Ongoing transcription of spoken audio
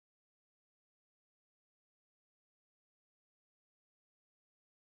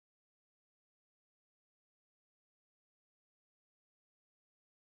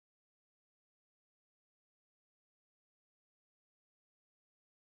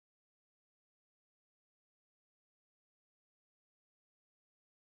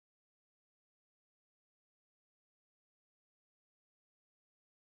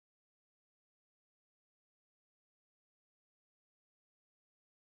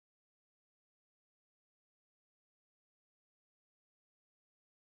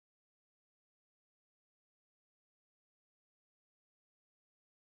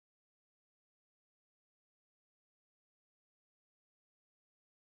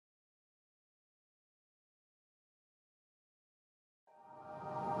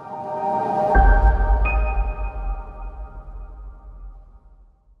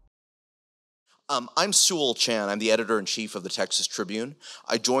I'm Sewell Chan. I'm the editor-in-chief of the Texas Tribune.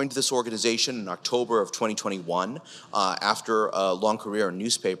 I joined this organization in October of 2021 after a long career in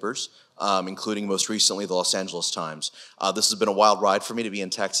newspapers, including most recently the Los Angeles Times. This has been a wild ride for me to be in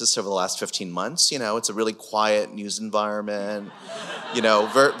Texas over the last 15 months. You know, it's a really quiet news environment, you know,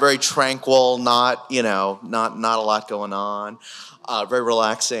 very, very tranquil, not a lot going on. Very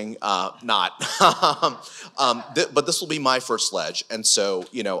relaxing, not. But this will be my first ledge, and so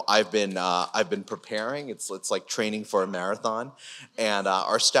I've been preparing. It's like training for a marathon, and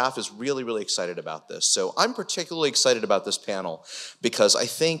our staff is really, really excited about this. So I'm particularly excited about this panel because I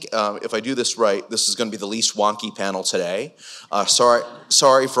think if I do this right, this is going to be the least wonky panel today.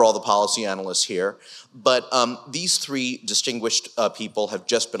 Sorry for all the policy analysts here. But these three distinguished people have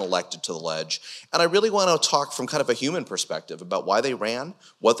just been elected to the ledge. And I really want to talk from kind of a human perspective about why they ran,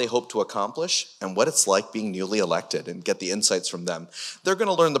 what they hope to accomplish, and what it's like being newly elected, and get the insights from them. They're going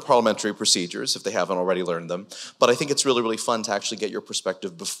to learn the parliamentary procedures if they haven't already learned them. But I think it's really, really fun to actually get your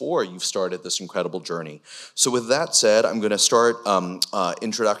perspective before you've started this incredible journey. So with that said, I'm going to start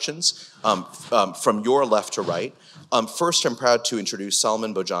introductions from your left to right. First, I'm proud to introduce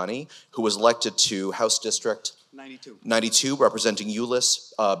Salman Bhojani, who was elected to House District 92, representing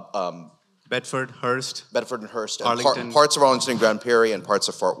D-Euless, Bedford, Hearst, and Arlington. Parts of Arlington and Grand Prairie, and parts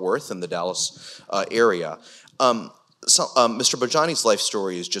of Fort Worth in the Dallas area. Mr. Bhojani's life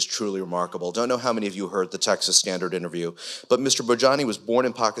story is just truly remarkable. Don't know how many of you heard the Texas Standard interview, but Mr. Bhojani was born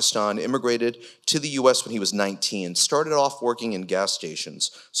in Pakistan, immigrated to the U.S. when he was 19, started off working in gas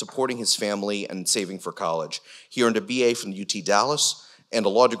stations, supporting his family and saving for college. He earned a BA from UT Dallas and a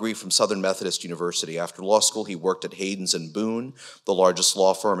law degree from Southern Methodist University. After law school, he worked at Hayden's and Boone, the largest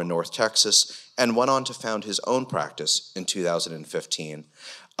law firm in North Texas, and went on to found his own practice in 2015.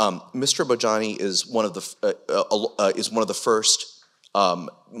 Mr. Bhojani is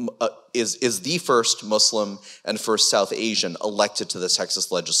the first Muslim and first South Asian elected to the Texas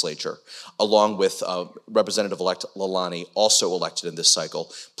legislature, along with Representative-elect Lalani, also elected in this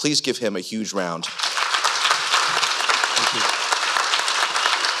cycle. Please give him a huge round. Thank you.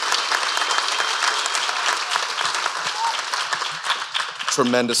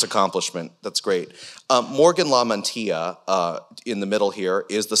 Tremendous accomplishment. That's great. Morgan LaMantia, in the middle here,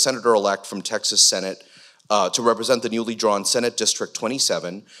 is the senator-elect from Texas Senate to represent the newly drawn Senate District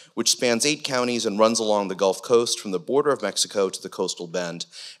 27, which spans 8 counties and runs along the Gulf Coast from the border of Mexico to the coastal bend,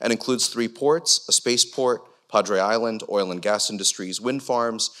 and includes 3 ports, a spaceport, Padre Island, oil and gas industries, wind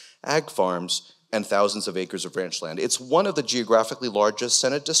farms, ag farms, and thousands of acres of ranch land. It's one of the geographically largest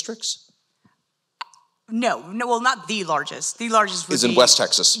Senate districts. No, well, not the largest. The largest would is in West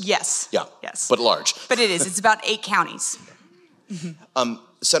Texas. Yes. Yeah. Yes. But large. But it is. It's about 8 counties.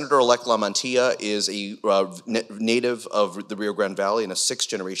 Senator-elect LaMantia is a native of the Rio Grande Valley and a 6th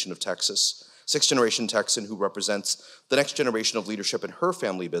generation of Texas. 6th-generation Texan who represents the next generation of leadership in her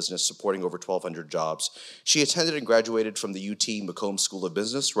family business, supporting over 1,200 jobs. She attended and graduated from the UT McComb School of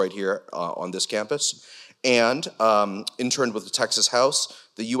Business right here on this campus, and interned with the Texas House,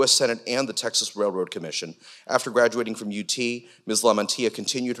 the U.S. Senate, and the Texas Railroad Commission. After graduating from UT, Ms. LaMantia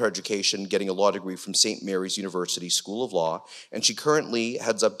continued her education, getting a law degree from St. Mary's University School of Law, and she currently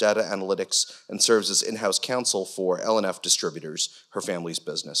heads up data analytics and serves as in-house counsel for L&F Distributors, her family's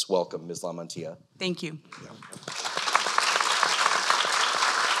business. Welcome, Ms. LaMantia. Thank you. Yeah.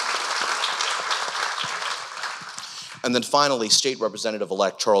 And then finally, State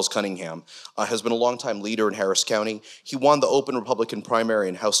Representative-elect Charles Cunningham has been a longtime leader in Harris County. He won the open Republican primary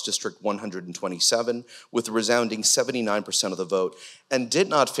in House District 127 with a resounding 79% of the vote, and did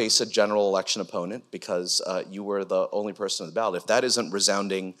not face a general election opponent because you were the only person on the ballot. If that isn't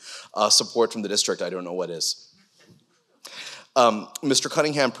resounding support from the district, I don't know what is. Mr.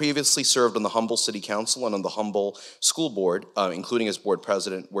 Cunningham previously served on the Humble City Council and on the Humble School Board, including as board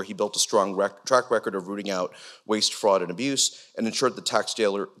president, where he built a strong track record of rooting out waste, fraud, and abuse, and ensured the tax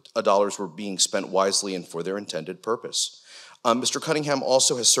dollars were being spent wisely and for their intended purpose. Mr. Cunningham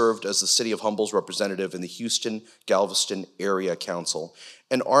also has served as the City of Humble's representative in the Houston-Galveston Area Council.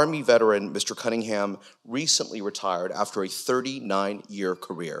 An Army veteran, Mr. Cunningham recently retired after a 39-year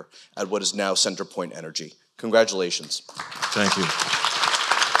career at what is now Centerpoint Energy. Congratulations. Thank you.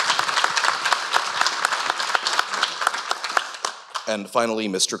 And finally,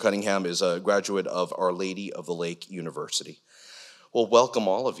 Mr. Cunningham is a graduate of Our Lady of the Lake University. Well, welcome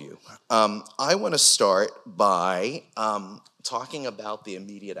all of you. I want to start by talking about the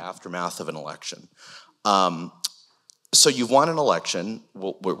immediate aftermath of an election. So you've won an election.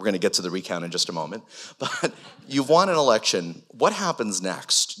 We're going to get to the recount in just a moment. But you've won an election. What happens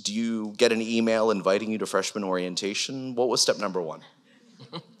next? Do you get an email inviting you to freshman orientation? What was step number 1?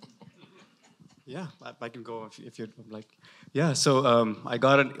 Yeah, I can go if you'd like. Yeah, so I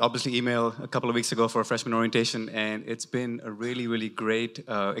got an obviously email a couple of weeks ago for a freshman orientation, and it's been a really, really great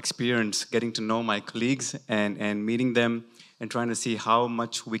experience getting to know my colleagues and meeting them and trying to see how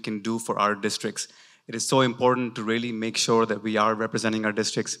much we can do for our districts. It is so important to really make sure that we are representing our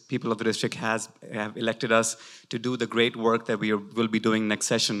districts. People of the district have elected us to do the great work that will be doing next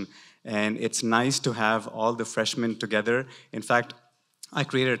session. And it's nice to have all the freshmen together. In fact, I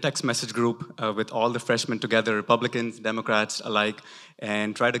created a text message group with all the freshmen together, Republicans, Democrats alike,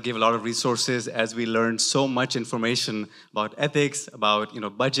 and try to give a lot of resources as we learn so much information about ethics, about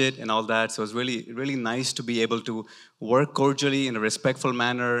budget and all that. So it's really, really nice to be able to work cordially in a respectful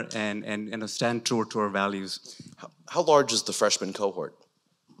manner and stand true to our values. How large is the freshman cohort?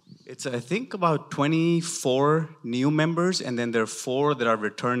 It's, I think, about 24 new members, and then there are 4 that are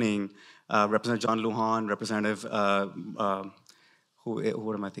returning. Representative John Lujan, Representative... Who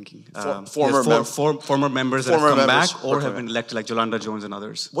am I thinking? Former members that have come back or have been elected, like Jolanda Jones and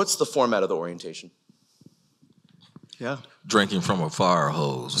others. What's the format of the orientation? Yeah. Drinking from a fire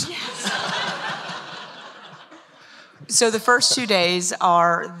hose. Yes. So the first 2 days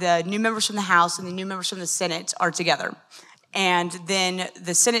are the new members from the House and the new members from the Senate are together. And then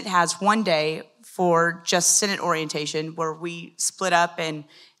the Senate has 1 day for just Senate orientation where we split up and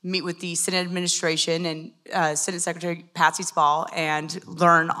meet with the Senate administration and Senate Secretary Patsy Spall and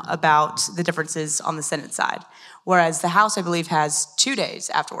learn about the differences on the Senate side. Whereas the House, I believe, has 2 days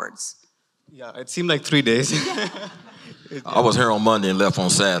afterwards. Yeah, it seemed like 3 days. I was here on Monday and left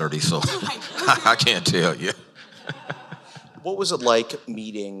on Saturday, so I can't tell you. What was it like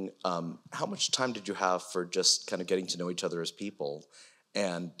meeting, how much time did you have for just kind of getting to know each other as people?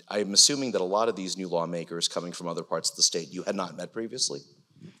 And I'm assuming that a lot of these new lawmakers coming from other parts of the state you had not met previously?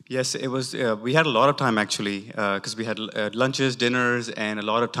 Yes, it was. We had a lot of time actually, because we had lunches, dinners, and a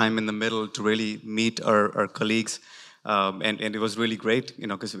lot of time in the middle to really meet our colleagues, and it was really great,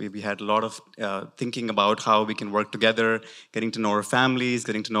 because we had a lot of thinking about how we can work together, getting to know our families,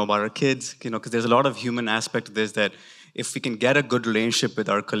 getting to know about our kids, because there's a lot of human aspect to this that if we can get a good relationship with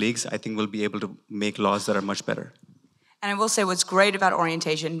our colleagues, I think we'll be able to make laws that are much better. And I will say what's great about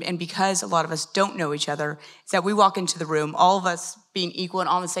orientation, and because a lot of us don't know each other, is that we walk into the room, all of us being equal and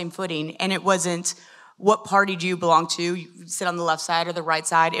on the same footing, and it wasn't what party do you belong to, you sit on the left side or the right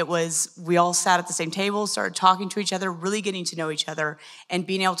side. It was we all sat at the same table, started talking to each other, really getting to know each other, and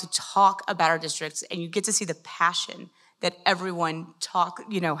being able to talk about our districts, and you get to see the passion that everyone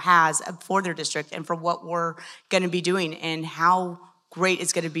has for their district and for what we're going to be doing and how great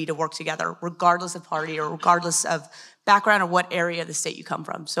it's going to be to work together, regardless of party or regardless of background or what area of the state you come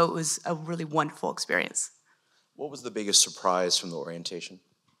from. So it was a really wonderful experience. What was the biggest surprise from the orientation?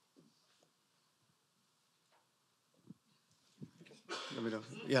 Let me know.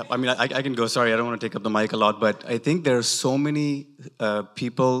 Yeah, I mean, I can go. Sorry, I don't want to take up the mic a lot, but I think there are so many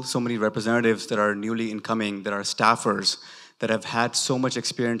people, so many representatives that are newly incoming, that are staffers, that have had so much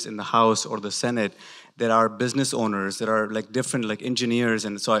experience in the House or the Senate, that are business owners, that are different engineers.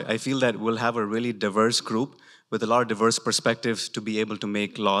 And so I feel that we'll have a really diverse group with a lot of diverse perspectives to be able to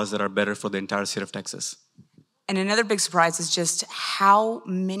make laws that are better for the entire state of Texas. And another big surprise is just how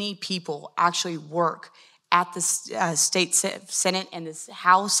many people actually work at the state Senate and the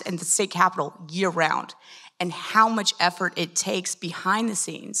House and the state Capitol year round, and how much effort it takes behind the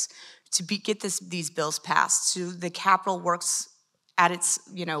scenes to get these bills passed. So the Capitol works at its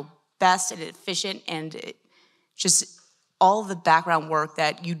best and efficient, and just all the background work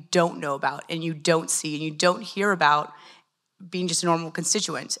that you don't know about and you don't see and you don't hear about being just a normal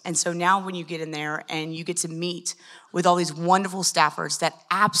constituent. And so now when you get in there and you get to meet with all these wonderful staffers that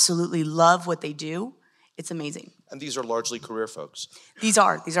absolutely love what they do, it's amazing. And these are largely career folks. These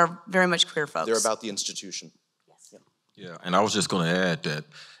are very much career folks. They're about the institution. Yes. Yeah, and I was just going to add that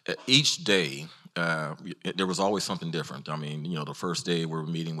each day, there was always something different. I mean, the first day we were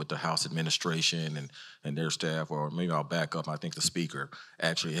meeting with the House administration and their staff, or maybe I'll back up. I think the Speaker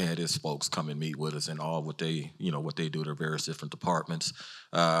actually had his folks come and meet with us and all what they do, their various different departments.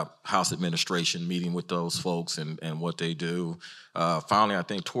 House administration meeting with those folks and what they do. Finally, I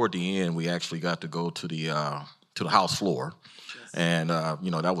think toward the end, we actually got to go to the House floor. Yes. And,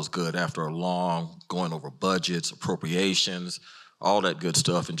 that was good after a long going over budgets, appropriations, all that good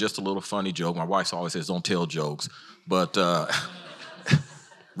stuff. And just a little funny joke. My wife always says, don't tell jokes. But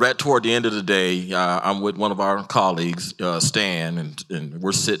right toward the end of the day, I'm with one of our colleagues, Stan, and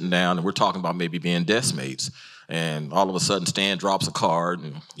we're sitting down and we're talking about maybe being desk mates. And all of a sudden, Stan drops a card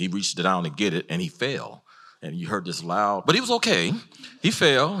and he reached down to get it and he fell. And you heard this loud, but he was okay. He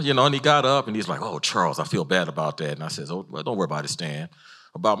fell, and he got up and he's like, oh, Charles, I feel bad about that. And I says, oh, well, don't worry about it, Stan.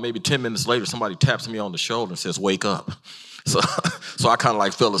 about maybe 10 minutes later, somebody taps me on the shoulder and says, "Wake up." So, so I kind of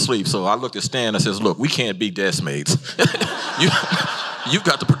like fell asleep. So I looked at Stan and I says, "Look, we can't be desk mates. You've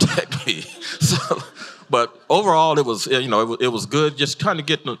got to protect me." So, but overall, it was, you know, it was good, just kind of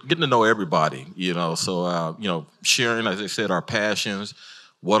getting to know everybody, you know. So, you know, sharing, as I said, our passions,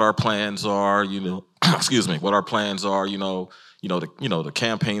 what our plans are, you know, excuse me, what our plans are, the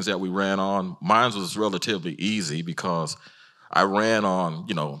campaigns that we ran on. Mine was relatively easy because I ran on,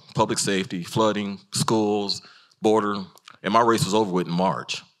 you know, public safety, flooding, schools, border, and my race was over with in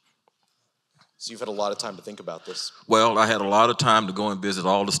March. So you've had a lot of time to think about this. Well, I had a lot of time to go and visit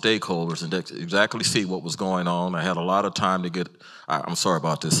all the stakeholders and exactly see what was going on. I had a lot of time to get, I'm sorry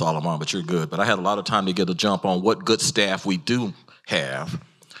about this, Salman, but you're good. But I had a lot of time to get a jump on what good staff we do have.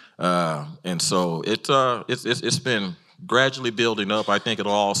 And so it's been gradually building up. I think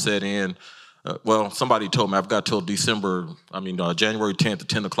it'll all set in. Well, somebody told me I've got till January 10th at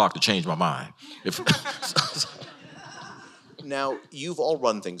 10 o'clock to change my mind. Now, you've all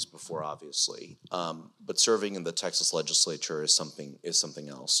run things before, obviously, but serving in the Texas legislature is something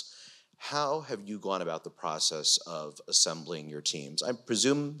else. How have you gone about the process of assembling your teams? I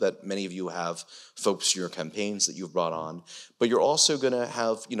presume that many of you have folks in your campaigns that you've brought on, but you're also going to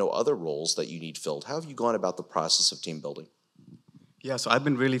have, you know, other roles that you need filled. How have you gone about the process of team building? Yeah, so I've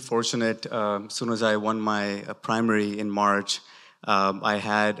been really fortunate. As soon as I won my primary in March, I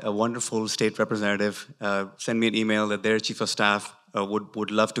had a wonderful state representative send me an email that their chief of staff would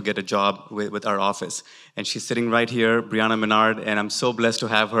love to get a job with our office. And she's sitting right here, Brianna Menard, and I'm so blessed to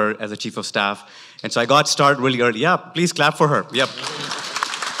have her as a chief of staff. And so I got started really early. Yeah, please clap for her. Yep.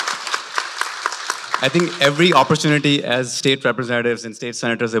 I think every opportunity as state representatives and state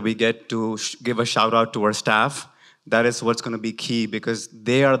senators that we get to give a shout out to our staff, that is what's going to be key, because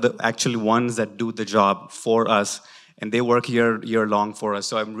they are the actual ones that do the job for us, and they work year long for us.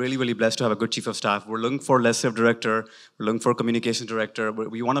 So I'm really, really blessed to have a good chief of staff. We're looking for a legislative director. We're looking for a communications director.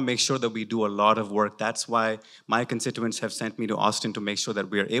 We want to make sure that we do a lot of work. That's why my constituents have sent me to Austin to make sure that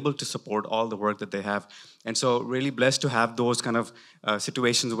we are able to support all the work that they have. And so really blessed to have those kind of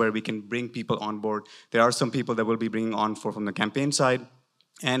situations where we can bring people on board. There are some people that we'll be bringing on from the campaign side.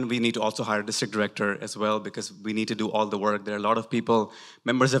 And we need to also hire a district director as well, because we need to do all the work. There are a lot of people,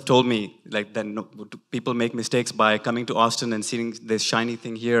 members have told me, like, that people make mistakes by coming to Austin and seeing this shiny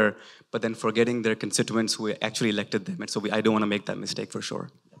thing here, but then forgetting their constituents who actually elected them. And so I don't want to make that mistake for sure.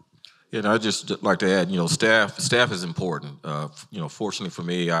 Yeah, and I'd just like to add, staff is important. Fortunately for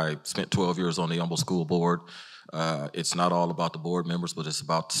me, I spent 12 years on the Humble School Board. It's not all about the board members, but it's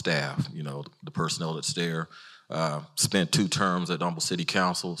about the staff, the personnel that's there. Spent 2 terms at Humble City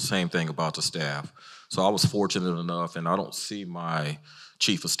Council, same thing about the staff. So I was fortunate enough, and I don't see my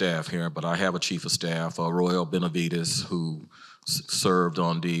chief of staff here, but I have a chief of staff, Royal Benavides, who served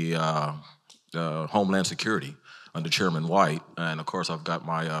on the Homeland Security under Chairman White. And of course, I've got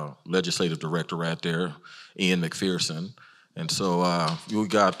my legislative director right there, Ian McPherson. And so you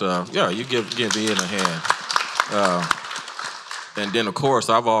got, you give Ian a hand. And then, of course,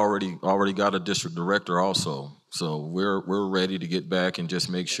 I've already got a district director also. So we're ready to get back and just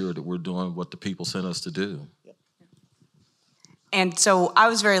make sure that we're doing what the people sent us to do. And so I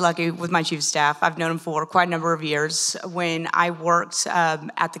was very lucky with my chief of staff. I've known him for quite a number of years. When I worked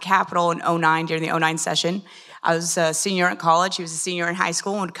at the Capitol in 2009, during the 2009 session, I was a senior in college. He was a senior in high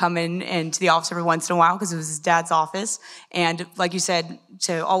school and would come into the office every once in a while because it was his dad's office. And like you said,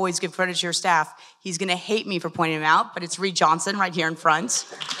 to always give credit to your staff, he's going to hate me for pointing him out, but it's Reed Johnson right here in front.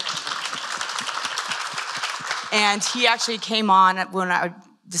 And he actually came on when I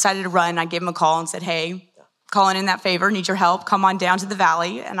decided to run. I gave him a call and said, hey, calling in that favor, need your help, come on down to the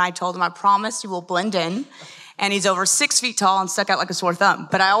valley. And I told him, I promise you will blend in. And he's over 6 feet tall and stuck out like a sore thumb.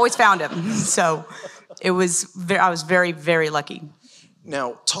 But I always found him. So I was very, very lucky.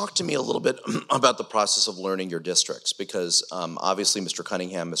 Now, talk to me a little bit about the process of learning your districts, because obviously, Mr.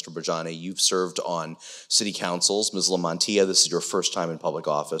 Cunningham, Mr. Bhojani, you've served on city councils. Ms. LaMantia, this is your first time in public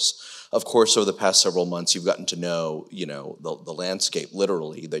office. Of course, over the past several months, you've gotten to know, the landscape,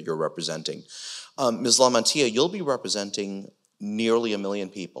 literally, that you're representing. Ms. LaMantia, you'll be representing nearly 1 million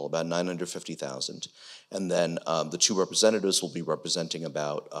people, about 950,000. And then the 2 representatives will be representing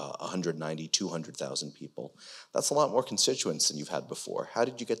about 190, 200,000 people. That's a lot more constituents than you've had before. How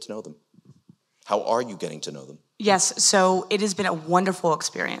did you get to know them? How are you getting to know them? Yes, so it has been a wonderful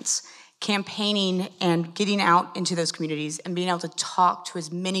experience. Campaigning and getting out into those communities and being able to talk to as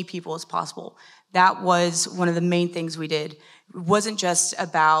many people as possible. That was one of the main things we did. It wasn't just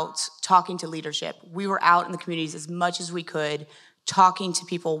about talking to leadership. We were out in the communities as much as we could, talking to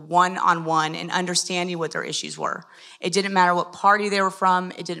people one-on-one and understanding what their issues were. It didn't matter what party they were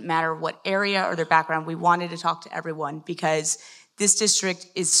from. It didn't matter what area or their background. We wanted to talk to everyone because this district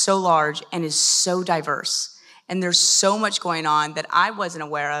is so large and is so diverse. And there's so much going on that I wasn't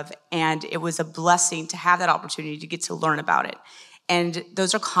aware of, and it was a blessing to have that opportunity to get to learn about it. And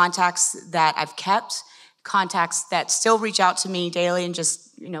those are contacts that I've kept, contacts that still reach out to me daily, and just,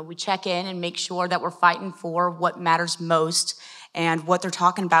 we check in and make sure that we're fighting for what matters most and what they're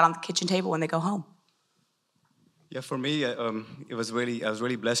talking about on the kitchen table when they go home. Yeah, for me, I was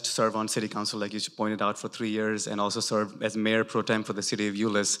really blessed to serve on city council, like you pointed out, for 3 years, and also serve as mayor pro tem for the city of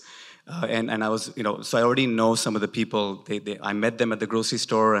Euless. And I was, so I already know some of the people. I met them at the grocery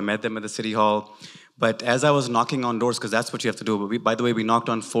store, I met them at the city hall. But as I was knocking on doors, because that's what you have to do. By the way, we knocked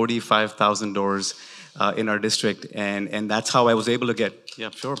on 45,000 doors in our district, and that's how I was able to get. Yeah,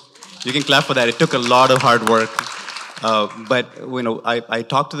 sure. You can clap for that. It took a lot of hard work. But I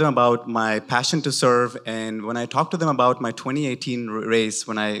talked to them about my passion to serve, and when I talked to them about my 2018 race,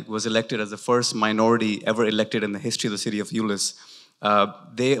 when I was elected as the first minority ever elected in the history of the city of Euless,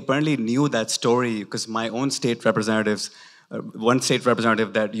 they apparently knew that story because my own state representatives, one state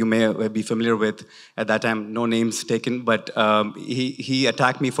representative that you may be familiar with at that time, no names taken, but he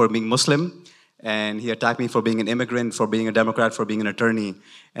attacked me for being Muslim. And he attacked me for being an immigrant, for being a Democrat, for being an attorney.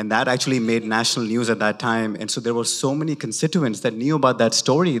 And that actually made national news at that time. And so there were so many constituents that knew about that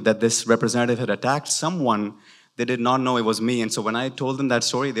story, that this representative had attacked someone. They did not know it was me. And so when I told them that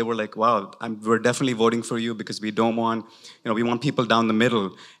story, they were like, wow, we're definitely voting for you because we don't want, we want people down the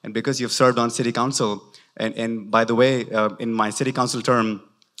middle. And because you've served on city council, and by the way, in my city council term,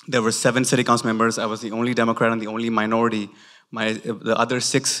 there were 7 city council members. I was the only Democrat and the only minority. The other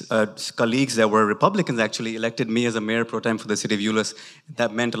 6 colleagues that were Republicans actually elected me as a mayor pro tem for the city of Euless.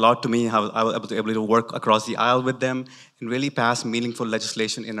 That meant a lot to me, how I was able to work across the aisle with them and really pass meaningful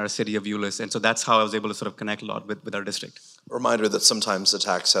legislation in our city of Euless. And so that's how I was able to sort of connect a lot with our district. A reminder that sometimes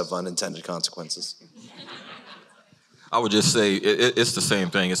attacks have unintended consequences. I would just say it's the same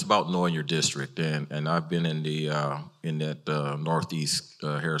thing. It's about knowing your district, and I've been in that northeast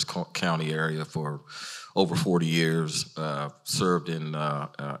Harris County area for over 40 years. Served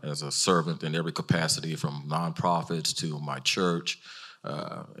as a servant in every capacity, from nonprofits to my church.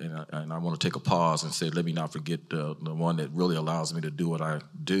 And I want to take a pause and say, let me not forget the one that really allows me to do what I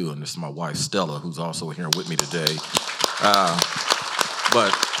do, and this is my wife Stella, who's also here with me today.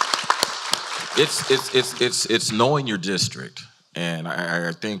 But it's knowing your district, and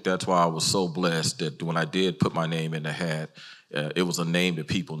I think that's why I was so blessed that when I did put my name in the hat, it was a name that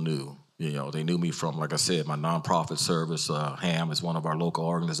people knew. They knew me from, like I said, my nonprofit service. HAM is one of our local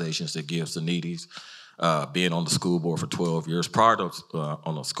organizations that gives the needies. Being on the school board for 12 years. Prior to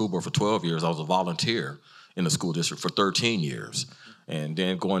on the school board for 12 years, I was a volunteer in the school district for 13 years. And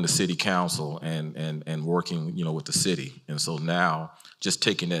then going to city council and working, with the city. And so now, just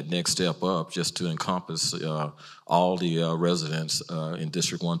taking that next step up just to encompass all the residents in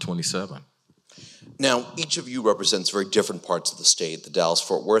District 127. Now, each of you represents very different parts of the state: the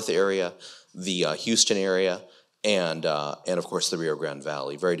Dallas-Fort Worth area, the Houston area, and of course the Rio Grande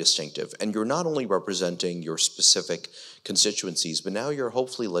Valley. Very distinctive. And you're not only representing your specific constituencies, but now you're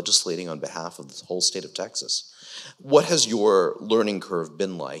hopefully legislating on behalf of the whole state of Texas. What has your learning curve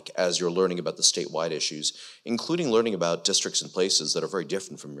been like as you're learning about the statewide issues, including learning about districts and places that are very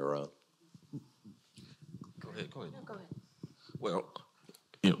different from your own? Go ahead. No, go ahead. Well,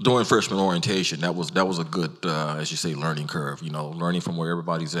 during freshman orientation, that was a good, as you say, learning curve. Learning from where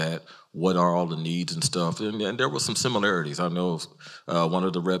everybody's at, what are all the needs and stuff, and there were some similarities. I know one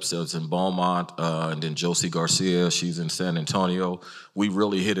of the reps that's in Beaumont, and then Josie Garcia, she's in San Antonio. We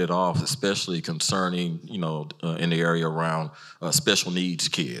really hit it off, especially concerning, in the area around special needs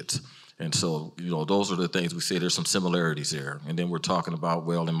kids. And so, those are the things we say. There's some similarities there. And then we're talking about,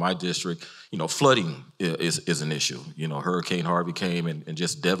 well, in my district, flooding is an issue. Hurricane Harvey came and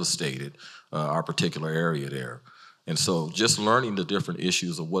just devastated our particular area there. And so just learning the different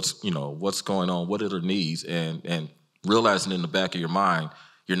issues of what's going on, what are their needs, and realizing in the back of your mind,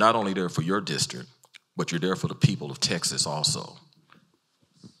 you're not only there for your district, but you're there for the people of Texas also.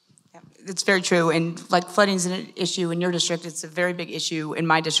 It's very true, and like flooding is an issue in your district, it's a very big issue in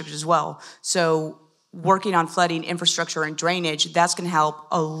my district as well. So working on flooding, infrastructure, and drainage, that's going to help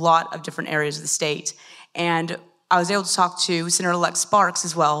a lot of different areas of the state. And I was able to talk to Senator-elect Sparks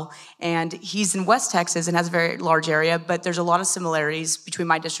as well, and he's in West Texas and has a very large area, but there's a lot of similarities between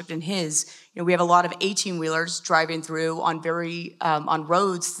my district and his. We have a lot of 18-wheelers driving through on on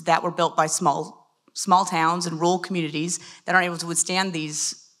roads that were built by small towns and rural communities that aren't able to withstand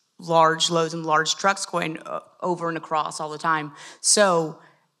these large loads and large trucks going over and across all the time. So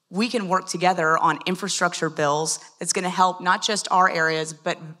we can work together on infrastructure bills that's going to help not just our areas,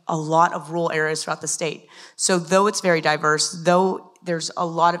 but a lot of rural areas throughout the state. So though it's very diverse, though there's a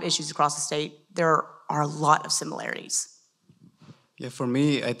lot of issues across the state, there are a lot of similarities. Yeah, for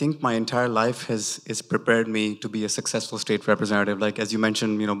me, I think my entire life has prepared me to be a successful state representative. Like, as you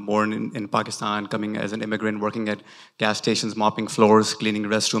mentioned, born in Pakistan, coming as an immigrant, working at gas stations, mopping floors, cleaning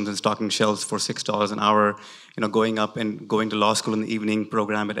restrooms, and stocking shelves for $6 an hour, going up and going to law school in the evening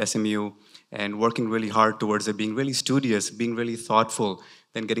program at SMU, and working really hard towards it, being really studious, being really thoughtful,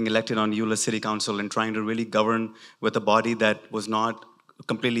 then getting elected on D-Euless City Council and trying to really govern with a body that was not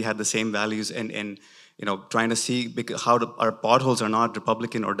completely had the same values, and trying to see how our potholes are not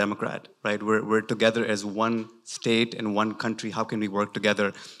Republican or Democrat, right? We're together as one state and one country. How can we work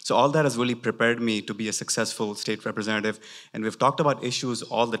together? So all that has really prepared me to be a successful state representative. And we've talked about issues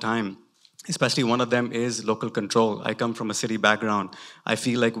all the time. Especially one of them is local control. I come from a city background. I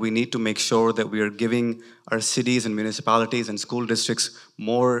feel like we need to make sure that we are giving our cities and municipalities and school districts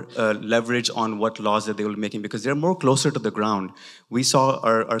more leverage on what laws that they will be making, because they're more closer to the ground. We saw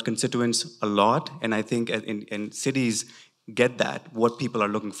our constituents a lot, and I think in cities get that, what people are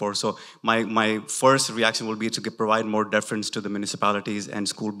looking for. So my first reaction will be to provide more deference to the municipalities and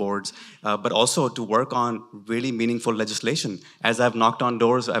school boards, but also to work on really meaningful legislation. As I've knocked on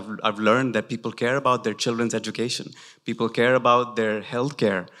doors, I've learned that people care about their children's education. People care about their health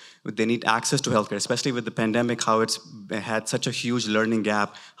care. They need access to healthcare, especially with the pandemic, how it's had such a huge learning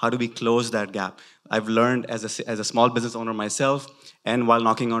gap. How do we close that gap? I've learned as a small business owner myself, and while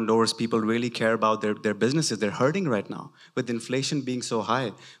knocking on doors, people really care about their businesses. They're hurting right now. With inflation being so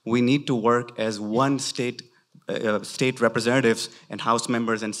high, we need to work as one state representatives and House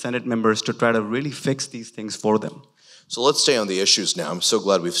members and Senate members to try to really fix these things for them. So let's stay on the issues now. I'm so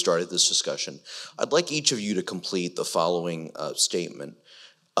glad we've started this discussion. I'd like each of you to complete the following statement.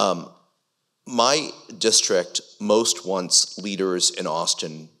 My district most wants leaders in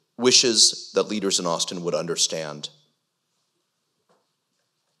Austin, wishes that leaders in Austin would understand.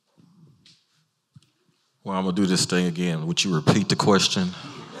 Well, I'm going to do this thing again. Would you repeat the question?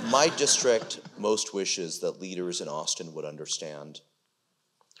 My district most wishes that leaders in Austin would understand.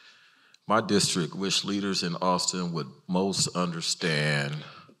 My district wish leaders in Austin would most understand.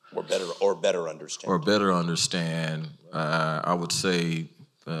 Or better understand. Or better understand, I would say,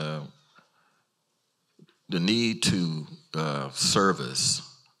 the need to service,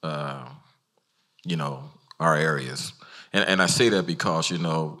 our areas. And I say that because, in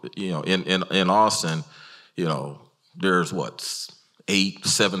Austin, there's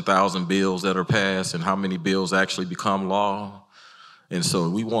 7,000 bills that are passed, and how many bills actually become law. And so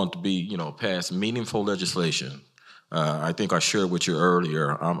we want to be, pass meaningful legislation. I think I shared with you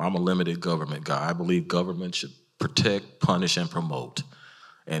earlier, I'm a limited government guy. I believe government should protect, punish, and promote.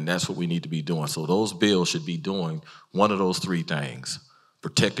 And that's what we need to be doing. So those bills should be doing one of those three things: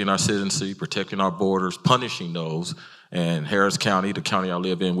 protecting our citizenry, protecting our borders, punishing those. And Harris County, the county I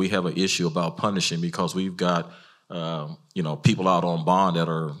live in, we have an issue about punishing because we've got, people out on bond that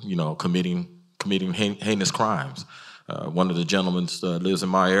are, committing heinous crimes. One of the gentlemen lives in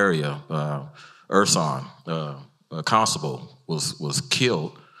my area, Urson, a constable, was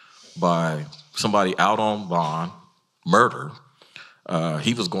killed by somebody out on bond, murder.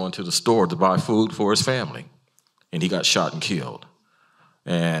 He was going to the store to buy food for his family, and he got shot and killed.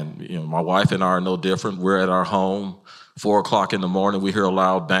 And my wife and I are no different. We're at our home, 4 o'clock in the morning. We hear a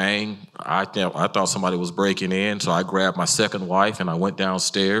loud bang. I thought somebody was breaking in, so I grabbed my second wife and I went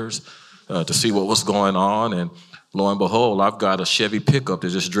downstairs to see what was going on. And lo and behold, I've got a Chevy pickup that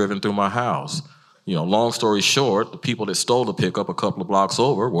just driven through my house. Long story short, the people that stole the pickup a couple of blocks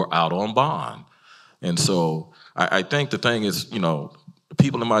over were out on bond. And so I think the thing is, the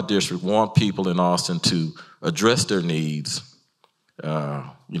people in my district want people in Austin to address their needs.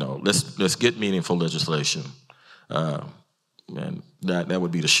 Let's get meaningful legislation. And that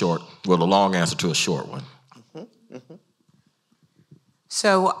would be the long answer to a short one. Mm-hmm, mm-hmm.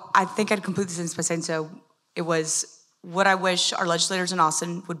 So I think I'd complete this sentence by saying, so it was what I wish our legislators in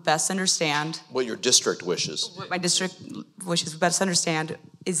Austin would best understand. What your district wishes. What my district wishes would best understand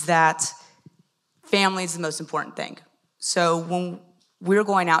is that family is the most important thing. So when we're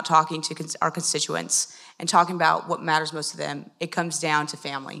going out talking to our constituents and talking about what matters most to them, it comes down to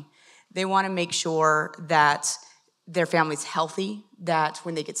family. They want to make sure that their family's healthy, that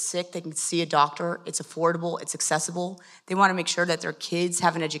when they get sick, they can see a doctor, it's affordable, it's accessible. They want to make sure that their kids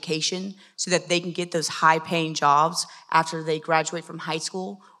have an education so that they can get those high-paying jobs after they graduate from high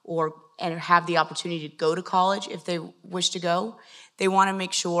school and have the opportunity to go to college if they wish to go. They want to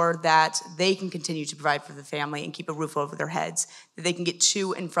make sure that they can continue to provide for the family and keep a roof over their heads, that they can get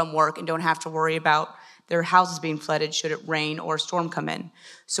to and from work and don't have to worry about their houses being flooded should it rain or a storm come in.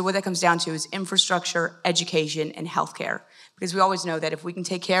 So what that comes down to is infrastructure, education, and healthcare. Because we always know that if we can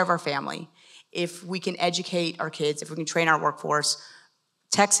take care of our family, if we can educate our kids, if we can train our workforce,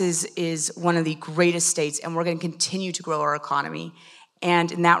 Texas is one of the greatest states, and we're going to continue to grow our economy.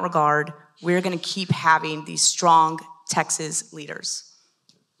 And in that regard, we're going to keep having these strong Texas leaders.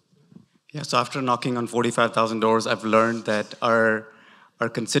 Yeah, so after knocking on 45,000 doors, I've learned that our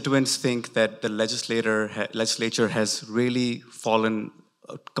constituents think that the legislature has really fallen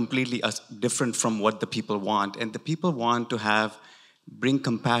completely different from what the people want. And the people want to bring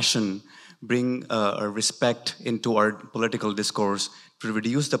compassion, bring respect into our political discourse, to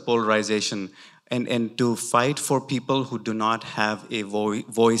reduce the polarization, and to fight for people who do not have a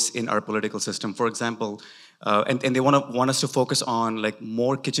voice in our political system. For example, and they want us to focus on like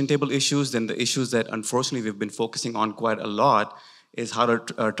more kitchen table issues than the issues that unfortunately we've been focusing on quite a lot, is how to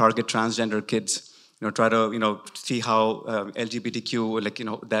target transgender kids. Try to see how LGBTQ, like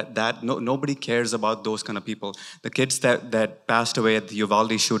nobody cares about those kind of people. The kids that passed away at the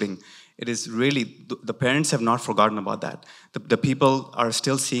Uvalde shooting, it is really, the parents have not forgotten about that. The people are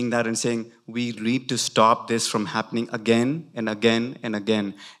still seeing that and saying, we need to stop this from happening again and again and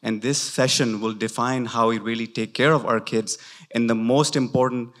again. And this session will define how we really take care of our kids in the most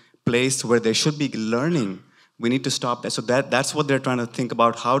important place where they should be learning. We need to stop that. So that's what they're trying to think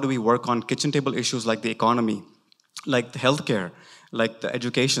about. How do we work on kitchen table issues like the economy, like the healthcare, like the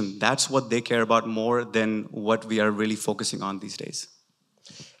education? That's what they care about more than what we are really focusing on these days.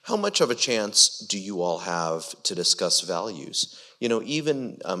 How much of a chance do you all have to discuss values?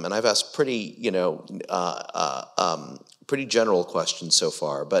 Even, and I've asked pretty general questions so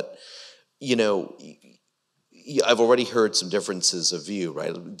far, but, I've already heard some differences of view,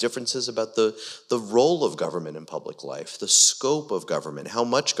 right? Differences about the role of government in public life, the scope of government, how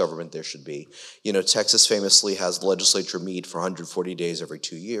much government there should be. Texas famously has the legislature meet for 140 days every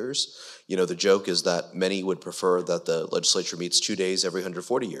 2 years. The joke is that many would prefer that the legislature meets 2 days every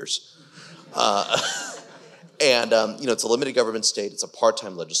 140 years. It's a limited government state. It's a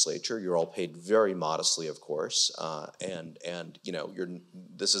part-time legislature. You're all paid very modestly, of course,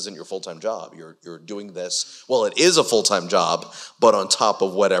 this isn't your full-time job. You're doing this. Well, it is a full-time job, but on top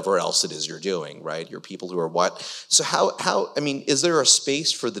of whatever else it is you're doing, right? You're people who are what? So is there a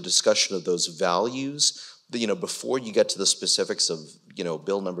space for the discussion of those values, before you get to the specifics of,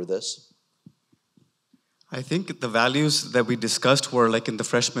 bill number this? I think the values that we discussed were like in the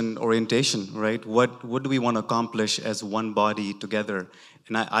freshman orientation, right? What do we want to accomplish as one body together?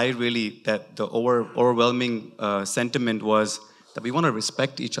 And I really, that the overwhelming sentiment was that we want to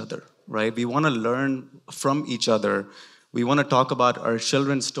respect each other, right? We want to learn from each other. We want to talk about our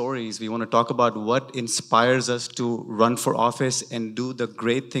children's stories. We want to talk about what inspires us to run for office and do the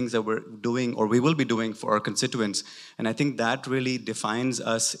great things that we're doing or we will be doing for our constituents. And I think that really defines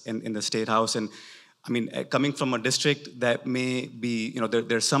us in the State House. And coming from a district that may be,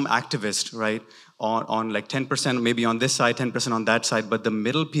 there's some activists, right, on like 10%, maybe on this side, 10% on that side, but the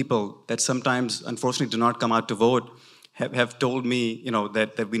middle people that sometimes, unfortunately, do not come out to vote have told me,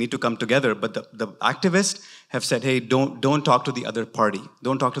 that we need to come together. But the activists have said, hey, don't talk to the other party,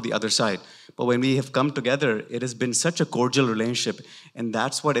 don't talk to the other side. But when we have come together, it has been such a cordial relationship, and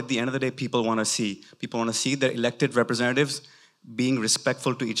that's what, at the end of the day, people want to see. People want to see their elected representatives being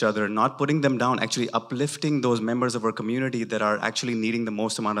respectful to each other, not putting them down, actually uplifting those members of our community that are actually needing the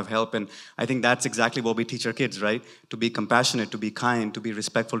most amount of help. And I think that's exactly what we teach our kids, right? To be compassionate, to be kind, to be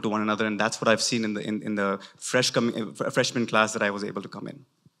respectful to one another. And that's what I've seen in the freshman class that I was able to come in.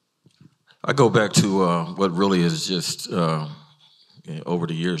 I go back to what really is just, over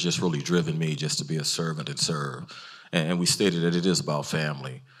the years, just really driven me just to be a servant and serve. And we stated that it is about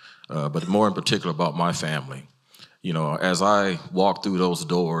family, but more in particular about my family. As I walked through those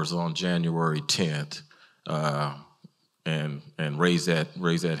doors on January 10th and raise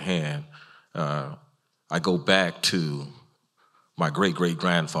that hand, I go back to my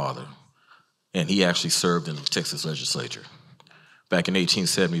great-great-grandfather, and he actually served in the Texas legislature. Back in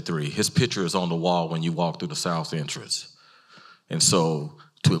 1873, his picture is on the wall when you walk through the south entrance. And so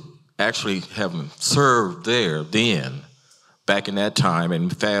to actually have him served there then, back in that time,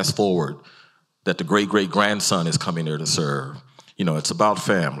 and fast forward, that the great-great-grandson is coming there to serve. It's about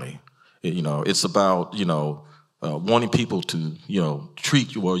family. It's about, wanting people to,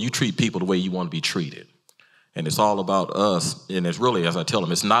 treat you, you treat people the way you want to be treated. And it's all about us, and it's really, as I tell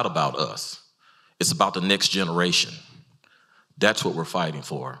them, it's not about us. It's about the next generation. That's what we're fighting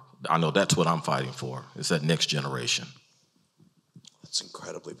for. I know that's what I'm fighting for, is that next generation. That's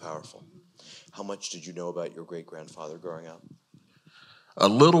incredibly powerful. How much did you know about your great-grandfather growing up? A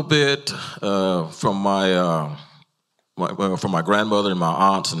little bit from my grandmother and my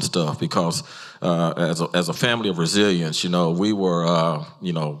aunts and stuff, because as a family of resilience, we were,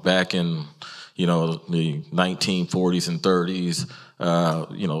 back in, the 1940s and 30s,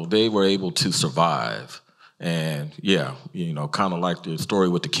 they were able to survive. And yeah, kind of like the story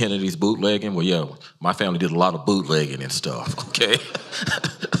with the Kennedys bootlegging. Well, yeah, my family did a lot of bootlegging and stuff, okay?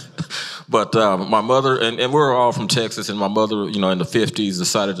 But my mother, and we're all from Texas, and my mother, in the 50s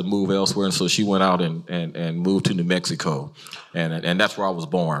decided to move elsewhere, and so she went out and moved to New Mexico. And that's where I was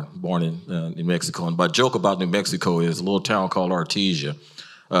born in New Mexico. And my joke about New Mexico is a little town called Artesia.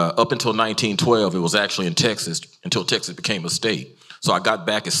 Up until 1912, it was actually in Texas, until Texas became a state. So I got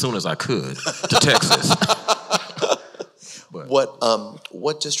back as soon as I could to Texas.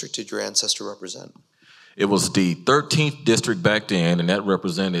 What district did your ancestor represent? It was the 13th district back then, and that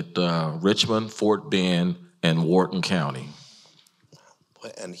represented Richmond, Fort Bend, and Wharton County.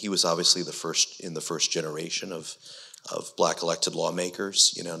 And he was obviously in the first generation of black elected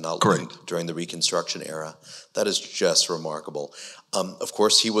lawmakers, not Correct. During the Reconstruction era. That is just remarkable. Of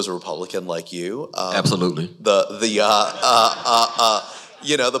course, he was a Republican like you. Absolutely. The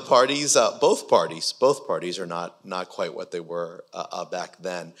parties, both parties are not quite what they were back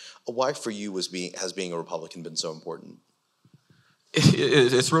then. Why for you has being a Republican been so important?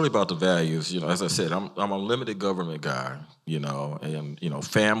 It's really about the values. As I said, I'm a limited government guy. And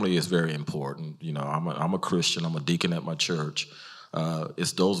family is very important. I'm a Christian. I'm a deacon at my church.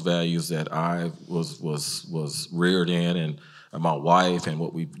 It's those values that I was reared in, and my wife, and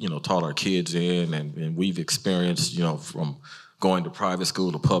what we taught our kids in, and we've experienced from going to private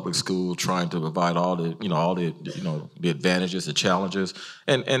school to public school, trying to provide all the the advantages, the challenges,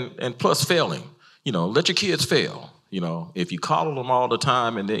 and plus failing. Let your kids fail. If you coddle them all the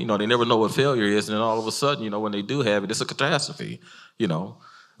time, and they never know what failure is, and then all of a sudden, when they do have it, it's a catastrophe. I'm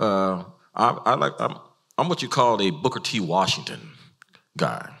what you call a Booker T. Washington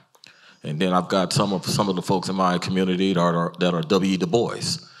guy, and then I've got some of the folks in my community that are W. Du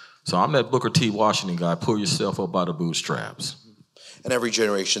Bois. So I'm that Booker T. Washington guy. Pull yourself up by the bootstraps. And every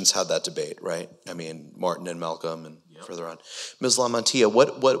generation's had that debate, right? I mean, Martin and Malcolm, and further on. Ms. LaMantia,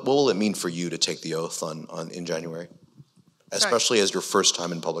 what will it mean for you to take the oath in January, especially as your first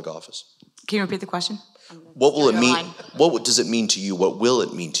time in public office? Can you repeat the question? What will it mean? What does it mean to you? What will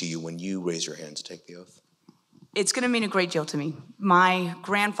it mean to you when you raise your hand to take the oath? It's going to mean a great deal to me. My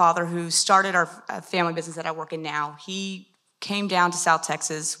grandfather, who started our family business that I work in now, he came down to South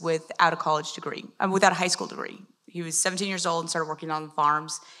Texas without a college degree, without a high school degree. He was 17 years old and started working on the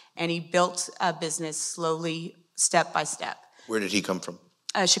farms, and he built a business slowly, step by step. Where did he come from?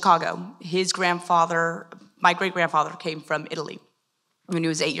 Chicago. His grandfather, my great-grandfather, came from Italy when he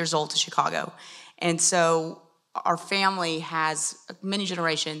was 8 years old to Chicago. And so our family has many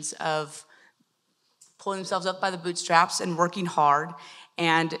generations of pulling themselves up by the bootstraps and working hard.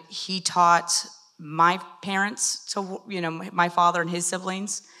 And he taught my parents, my father and his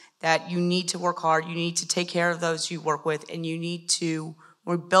siblings, that you need to work hard, you need to take care of those you work with, and you need to,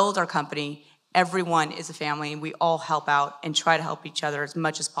 when we build our company, everyone is a family, and we all help out and try to help each other as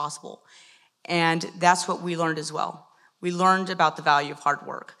much as possible. And that's what we learned as well. We learned about the value of hard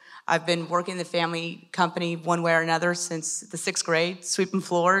work. I've been working in the family company one way or another since the 6th grade, sweeping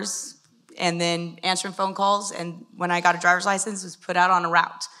floors, and then answering phone calls, and when I got a driver's license, was put out on a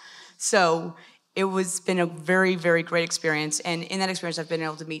route. So it was been a very, very great experience, and in that experience, I've been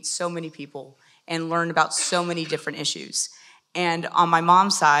able to meet so many people and learn about so many different issues. And on my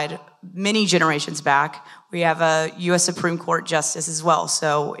mom's side, many generations back, we have a U.S. Supreme Court justice as well.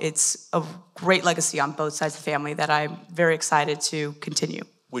 So it's a great legacy on both sides of the family that I'm very excited to continue.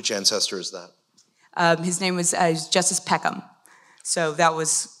 Which ancestor is that? His name was Justice Peckham. So that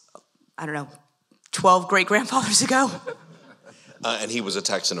was, 12 great-grandfathers ago. And he was a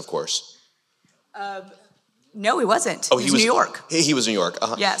Texan, of course. No, he wasn't. Oh, he was New York. He was New York.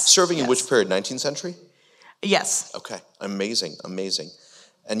 Uh-huh. Yes. Serving in which period? 19th century? Yes. Okay. Amazing.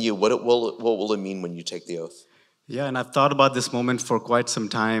 And you, what will it mean when you take the oath? Yeah, and I've thought about this moment for quite some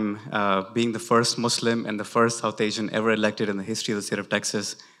time, being the first Muslim and the first South Asian ever elected in the history of the state of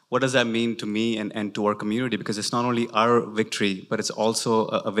Texas. What does that mean to me and to our community? Because it's not only our victory, but it's also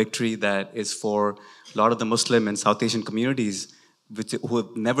a victory that is for a lot of the Muslim and South Asian communities who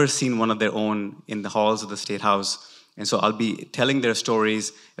have never seen one of their own in the halls of the State House. And so I'll be telling their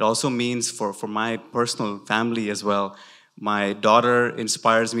stories. It also means for my personal family as well. My daughter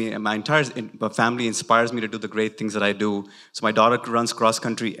inspires me, and my entire family inspires me to do the great things that I do. So my daughter runs cross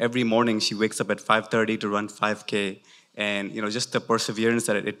country every morning. She wakes up at 5:30 to run 5K. And just the perseverance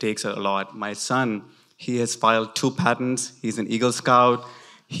that it takes a lot. My son, he has filed 2 patents. He's an Eagle Scout.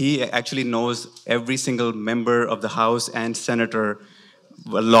 He actually knows every single member of the House and senator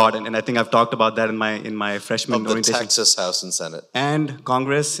a lot, and I think I've talked about that in my freshman orientation. Of the Texas House and Senate. And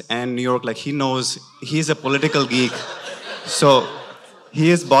Congress and New York, like he knows, he's a political geek. So he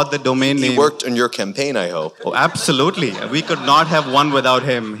has bought the domain name. He worked on your campaign, I hope. Oh, absolutely. We could not have won without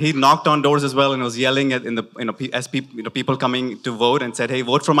him. He knocked on doors as well and was yelling at people coming to vote and said, "Hey,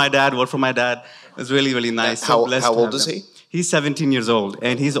 vote for my dad, vote for my dad." It was really, really nice. How old is he? He's 17 years old,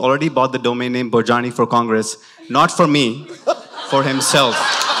 and he's already bought the domain name Bhojani for Congress, not for me, for himself,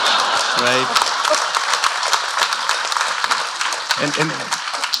 right? And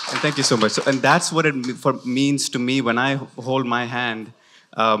thank you so much. And that's what it means to me when I hold my hand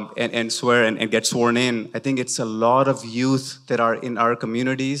and swear and get sworn in. I think it's a lot of youth that are in our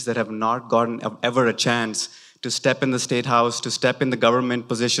communities that have not gotten ever a chance to step in the State House, to step in the government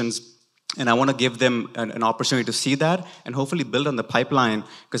positions. And I want to give them an opportunity to see that and hopefully build on the pipeline.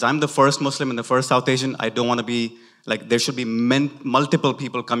 Because I'm the first Muslim and the first South Asian. I don't want to be, like, there should be multiple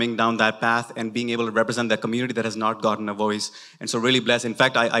people coming down that path and being able to represent that community that has not gotten a voice. And so really blessed. In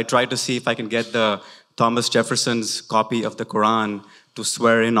fact, I tried to see if I can get the Thomas Jefferson's copy of the Quran to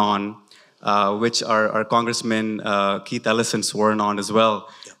swear in on, which our Congressman Keith Ellison swore in on as well.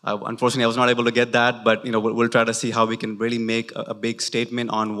 Unfortunately, I was not able to get that, but we'll try to see how we can really make a big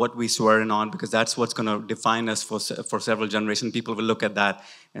statement on what we swear in on, because that's what's going to define us for several generations. People will look at that,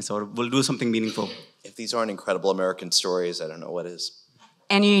 and so we'll do something meaningful. If these aren't incredible American stories, I don't know what is.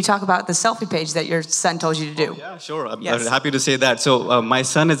 And you talk about the selfie page that your son told you to do. Oh, yeah, sure. I'm Yes. happy to say that. So my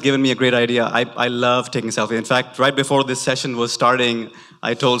son has given me a great idea. I love taking selfies. In fact, right before this session was starting,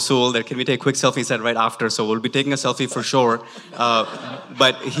 I told Sewell that can we take a quick selfie? He said right after. So we'll be taking a selfie for sure.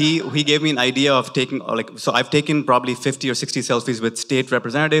 But he gave me an idea of taking, so I've taken probably 50 or 60 selfies with state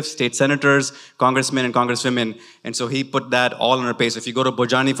representatives, state senators, congressmen and congresswomen. And so he put that all on our page. So if you go to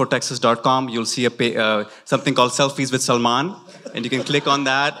bhojanifortexas.com, you'll see something called Selfies with Salman. And you can click on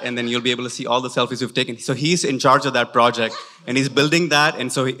that, and then you'll be able to see all the selfies we've taken. So he's in charge of that project, and he's building that.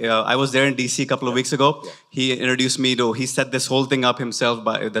 And so I was there in D.C. a couple of weeks ago. He introduced me to, he set this whole thing up himself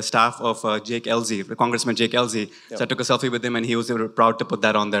by the staff of Jake Elzy, the Congressman Jake Elzy. Yep. So I took a selfie with him, and he was proud to put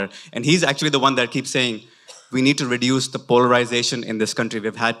that on there. And he's actually the one that keeps saying, we need to reduce the polarization in this country.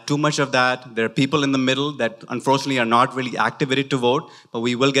 We've had too much of that. There are people in the middle that unfortunately are not really activated to vote, but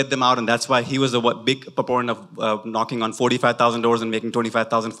we will get them out, and that's why he was a big proponent of knocking on 45,000 doors and making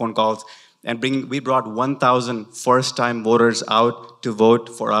 25,000 phone calls. And we brought 1,000 first-time voters out to vote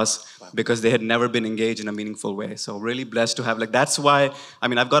for us because they had never been engaged in a meaningful way. So really blessed to have, that's why,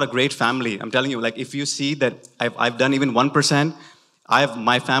 I've got a great family. I'm telling you, if you see that I've done even 1%,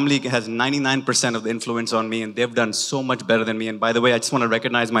 my family has 99% of the influence on me, and they've done so much better than me. And by the way, I just want to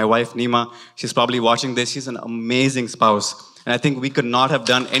recognize my wife, Nima. She's probably watching this. She's an amazing spouse. And I think we could not have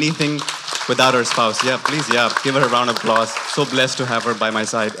done anything without her spouse. Yeah, please, give her a round of applause. So blessed to have her by my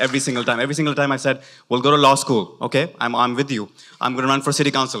side every single time. Every single time I said, we'll go to law school, okay? I'm with you. I'm going to run for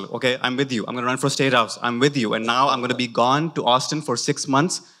city council, okay? I'm with you. I'm going to run for state house. I'm with you. And now I'm going to be gone to Austin for 6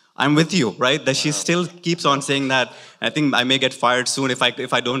 months. I'm with you, right? That she still keeps on saying that. I think I may get fired soon if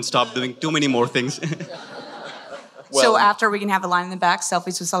I don't stop doing too many more things. So after we can have a line in the back,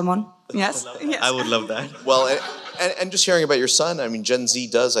 selfies with Salman? Yes? Yes. I would love that. Well, and just hearing about your son, Gen Z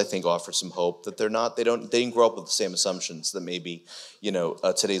does, I think, offer some hope that they didn't grow up with the same assumptions that maybe,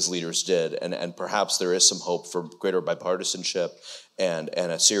 today's leaders did. And perhaps there is some hope for greater bipartisanship and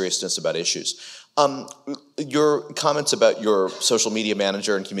a seriousness about issues. Your comments about your social media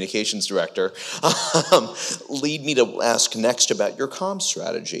manager and communications director lead me to ask next about your comms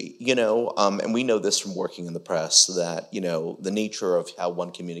strategy. And we know this from working in the press that, the nature of how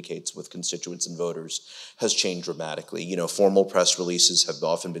one communicates with constituents and voters has changed dramatically. Formal press releases have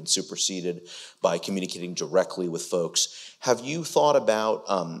often been superseded by communicating directly with folks. Have you thought about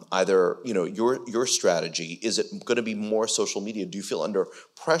either, your strategy? Is it going to be more social media? Do you feel under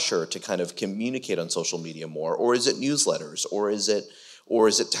pressure to kind of communicate on social media more, or is it newsletters, or is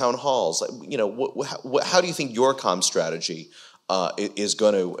it town halls? How do you think your comm strategy is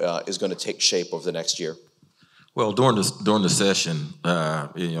going to take shape over the next year? Well, during the session,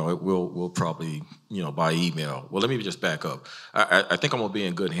 we'll probably, by email. Well, let me just back up. I think I'm gonna be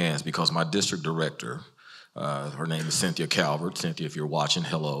in good hands because my district director, her name is Cynthia Calvert. Cynthia, if you're watching,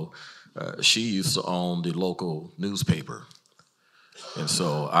 hello. She used to own the local newspaper. And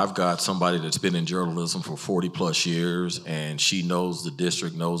so I've got somebody that's been in journalism for 40 plus years, and she knows the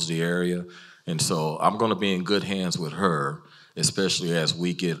district, knows the area. And so I'm gonna be in good hands with her, especially as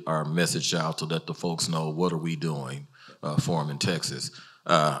we get our message out to let the folks know what are we doing. forum in Texas.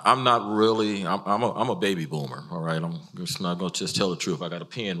 I'm not really. I'm a baby boomer. All right. I'm just not going to just tell the truth. I got a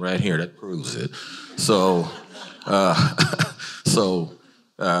pen right here that proves it. So,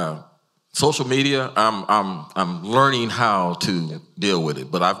 social media. I'm learning how to deal with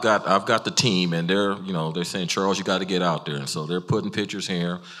it. But I've got the team, and they're saying, Charles, you got to get out there, and so they're putting pictures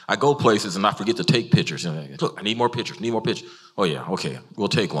here. I go places and I forget to take pictures, and look, I need more pictures. Oh yeah, okay, we'll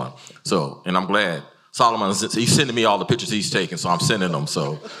take one. So, and I'm glad. Solomon, he's sending me all the pictures he's taking, so I'm sending them.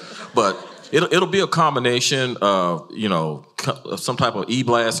 So, but it'll be a combination of some type of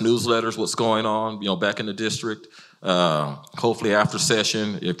e-blast newsletters, what's going on, back in the district. Hopefully after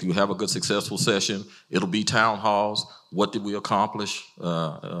session, if you have a good successful session, it'll be town halls. What did we accomplish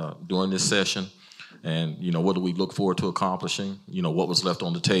during this session, and what do we look forward to accomplishing? What was left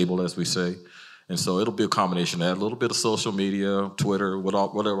on the table, as we say. And so it'll be a combination of that, a little bit of social media, Twitter,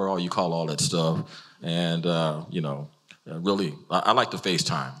 whatever all you call all that stuff. And, really, I like to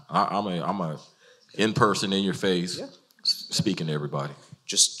FaceTime. I'm a in-person, in your face, speaking to everybody.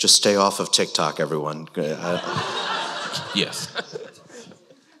 Just stay off of TikTok, everyone. Yes.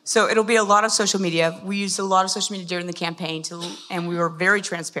 So it'll be a lot of social media. We used a lot of social media during the campaign, and we were very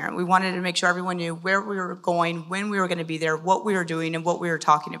transparent. We wanted to make sure everyone knew where we were going, when we were going to be there, what we were doing, and what we were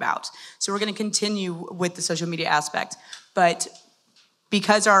talking about. So we're going to continue with the social media aspect. But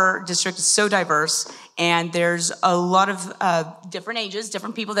because our district is so diverse, and there's a lot of different ages,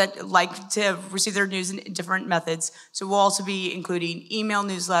 different people that like to receive their news in different methods, so we'll also be including email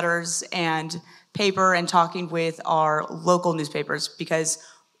newsletters and paper and talking with our local newspapers, because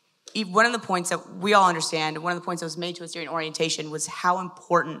one of the points that we all understand, one of the points that was made to us during orientation was how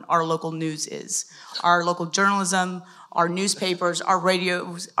important our local news is. Our local journalism, our newspapers, our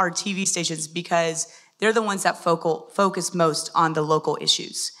radios, our TV stations, because they're the ones that focus most on the local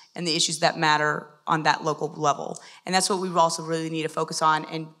issues and the issues that matter on that local level. And that's what we also really need to focus on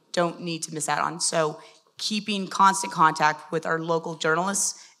and don't need to miss out on. So keeping constant contact with our local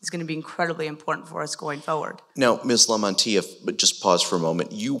journalists is going to be incredibly important for us going forward. Now, Ms. LaMantia, but just pause for a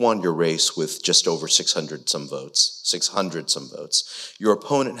moment. You won your race with just over 600 some votes. Your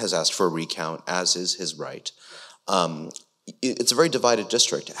opponent has asked for a recount, as is his right. It's a very divided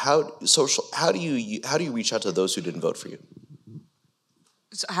district. How do you reach out to those who didn't vote for you?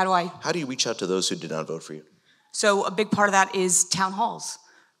 So how do you reach out to those who did not vote for you? So a big part of that is town halls.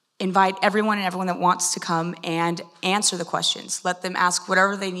 Invite everyone that wants to come and answer the questions. Let them ask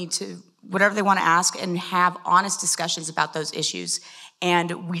whatever they want to ask, and have honest discussions about those issues.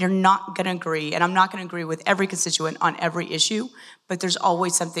 And we are not going to agree, and I'm not going to agree with every constituent on every issue, but there's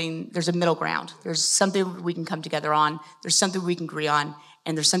always there's a middle ground. There's something we can come together on, there's something we can agree on,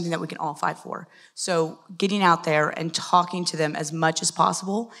 and there's something that we can all fight for. So getting out there and talking to them as much as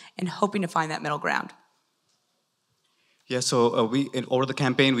possible and hoping to find that middle ground. Yeah, so over the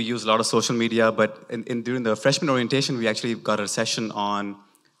campaign, we used a lot of social media, but during the freshman orientation, we actually got a session on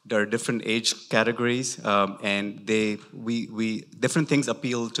their different age categories, and different things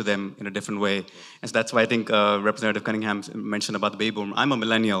appeal to them in a different way. And so that's why I think Representative Cunningham mentioned about the baby boom. I'm a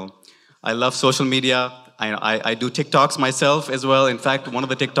millennial. I love social media. I do TikToks myself as well. In fact, one of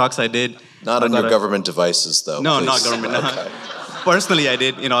the TikToks I did... Not on your government devices, though. No, please. Not government. Okay. Personally, I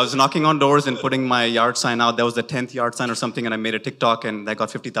did. I was knocking on doors and putting my yard sign out. That was the 10th yard sign or something, and I made a TikTok, and that got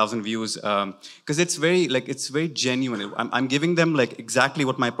 50,000 views. Because it's very genuine. I'm giving them exactly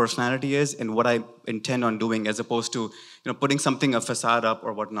what my personality is and what I intend on doing, as opposed to putting a facade up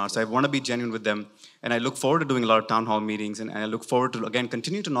or whatnot. So I want to be genuine with them, and I look forward to doing a lot of town hall meetings, and I look forward to again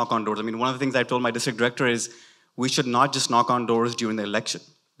continue to knock on doors. I mean, one of the things I told my district director is we should not just knock on doors during the election,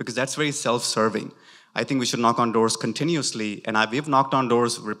 because that's very self-serving. I think we should knock on doors continuously, and we've knocked on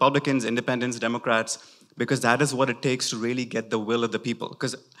doors, Republicans, Independents, Democrats, because that is what it takes to really get the will of the people.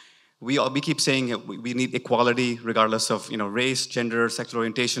 Because we keep saying we need equality regardless of race, gender, sexual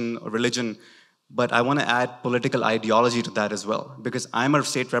orientation, or religion, but I want to add political ideology to that as well, because I'm a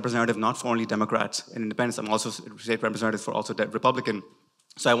state representative not for only Democrats and Independents, I'm also state representative for also Republican.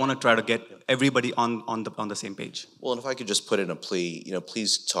 So I want to try to get everybody on the same page. Well, and if I could just put in a plea,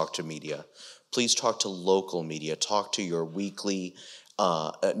 please talk to media. Please talk to local media. Talk to your weekly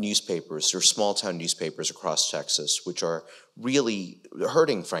newspapers, your small town newspapers across Texas, which are really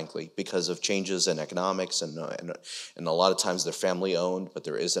hurting, frankly, because of changes in economics, and a lot of times they're family owned, but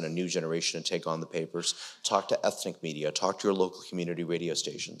there isn't a new generation to take on the papers. Talk to ethnic media. Talk to your local community radio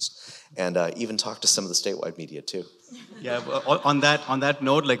stations, and even talk to some of the statewide media too. Yeah, on that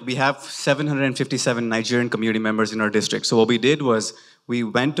note, we have 757 Nigerian community members in our district. So what we did was we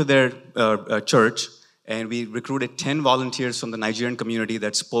went to their church, and we recruited 10 volunteers from the Nigerian community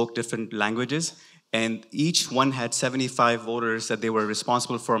that spoke different languages, And each one had 75 voters that they were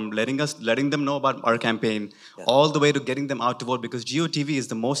responsible for letting them know about our campaign, all the way to getting them out to vote, because GOTV is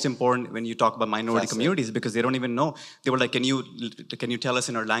the most important when you talk about minority communities, because they don't even know. They were like, can you tell us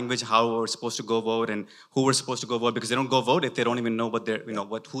in our language how we're supposed to go vote and who we're supposed to go vote, because they don't go vote if they don't even know what they're,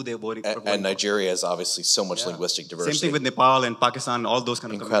 who they're voting for. And Nigeria has obviously so much linguistic diversity. Same thing with Nepal and Pakistan, all those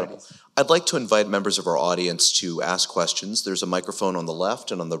kind of communities. I'd like to invite members of our audience to ask questions. There's a microphone on the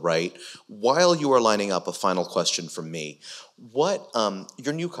left and on the right. While you are lining up, a final question from me.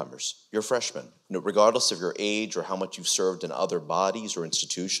 You're newcomers, you're freshmen, regardless of your age or how much you've served in other bodies or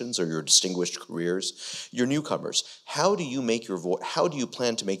institutions or your distinguished careers, you're newcomers. How do you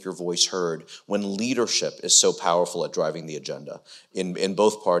plan to make your voice heard when leadership is so powerful at driving the agenda in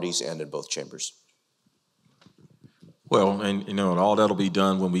both parties and in both chambers? Well, and all that'll be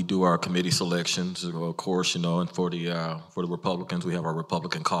done when we do our committee selections, of course, and for the Republicans, we have our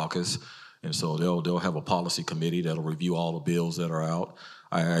Republican caucus, and so they'll have a policy committee that'll review all the bills that are out.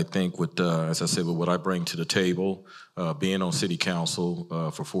 I think as I said, with what I bring to the table, being on city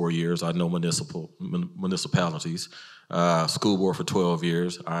council for 4 years, I know municipalities, school board for 12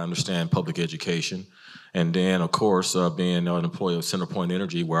 years, I understand public education, and then, of course, being an employee of CenterPoint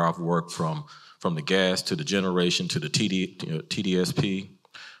Energy, where I've worked from the gas to the generation to the TDSP,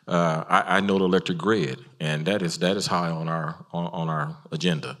 I know the electric grid, and that is high on our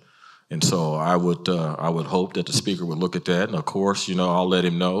agenda. And so I would hope that the speaker would look at that, and of course, I'll let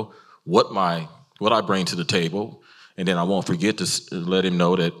him know what I bring to the table, and then I won't forget to let him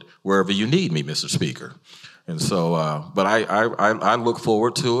know that wherever you need me, Mr. Speaker. And so, but I look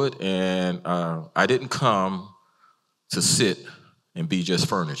forward to it, and I didn't come to sit and be just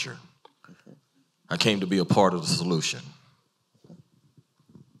furniture. I came to be a part of the solution.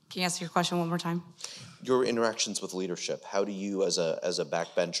 Can you answer your question one more time? Your interactions with leadership. How do you, as a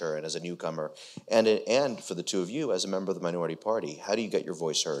backbencher and as a newcomer, and for the two of you as a member of the minority party, how do you get your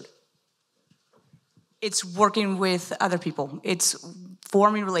voice heard? It's working with other people. It's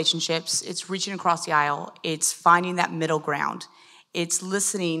forming relationships. It's reaching across the aisle. It's finding that middle ground. It's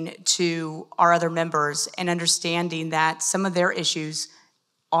listening to our other members and understanding that some of their issues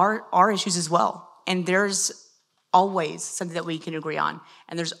are our issues as well. And there's always something that we can agree on.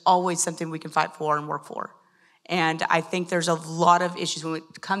 And there's always something we can fight for and work for. And I think there's a lot of issues when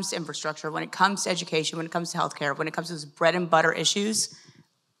it comes to infrastructure, when it comes to education, when it comes to healthcare, when it comes to those bread and butter issues,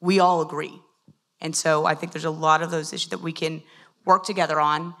 we all agree. And so I think there's a lot of those issues that we can work together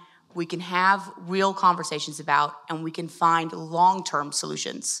on, we can have real conversations about, and we can find long-term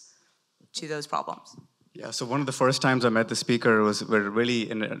solutions to those problems. Yeah, so one of the first times I met the speaker we're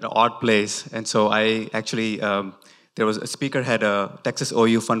really in an odd place. And so I actually, there was a speaker had a Texas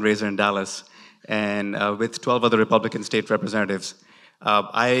OU fundraiser in Dallas, and with 12 other Republican state representatives.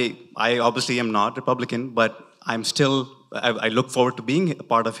 I obviously am not Republican, but I'm still, I look forward to being a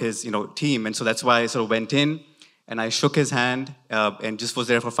part of his team. And so that's why I sort of went in and I shook his hand and just was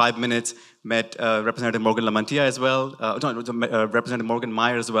there for 5 minutes, met Representative Morgan LaMantia as well, Representative Morgan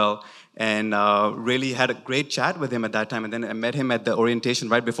Meyer as well, and really had a great chat with him at that time. And then I met him at the orientation,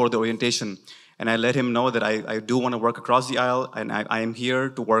 right before the orientation, and I let him know that I do want to work across the aisle, and I am here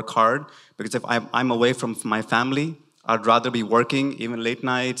to work hard, because if I'm away from my family, I'd rather be working even late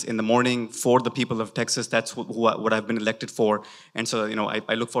nights, in the morning, for the people of Texas. That's what I've been elected for. And so,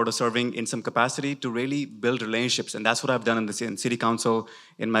 I look forward to serving in some capacity to really build relationships. And that's what I've done in City Council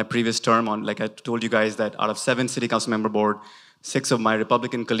in my previous term. Like I told you guys, that out of 7 City Council member board, 6 of my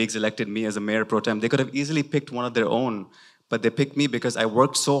Republican colleagues elected me as a mayor pro tem. They could have easily picked one of their own, but they picked me because I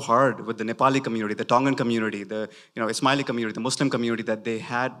worked so hard with the Nepali community, the Tongan community, the Ismaili community, the Muslim community, that they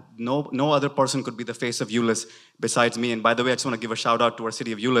had no other person could be the face of D-Euless besides me. And by the way, I just want to give a shout out to our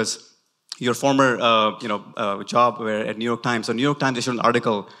city of D-Euless. Your former job at New York Times. So New York Times issued an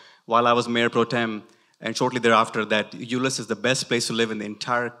article while I was mayor pro tem, and shortly thereafter, that D-Euless is the best place to live in the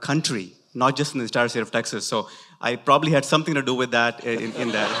entire country, not just in the entire state of Texas. So I probably had something to do with that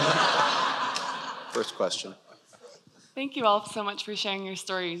in that. First question. Thank you all so much for sharing your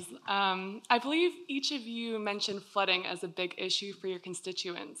stories. I believe each of you mentioned flooding as a big issue for your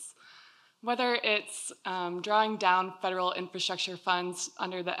constituents. Whether it's drawing down federal infrastructure funds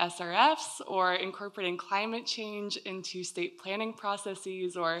under the SRFs, or incorporating climate change into state planning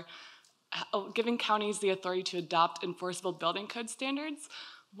processes, or giving counties the authority to adopt enforceable building code standards,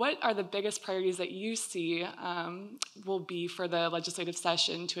 what are the biggest priorities that you see will be for the legislative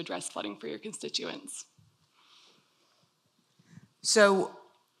session to address flooding for your constituents? So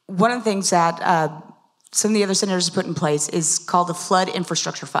one of the things that some of the other senators put in place is called the Flood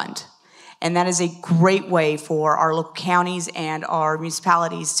Infrastructure Fund. And that is a great way for our local counties and our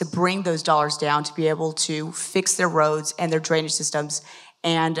municipalities to bring those dollars down to be able to fix their roads and their drainage systems.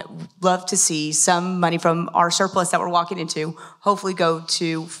 And love to see some money from our surplus that we're walking into hopefully go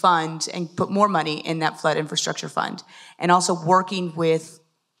to fund and put more money in that flood infrastructure fund. And also working with,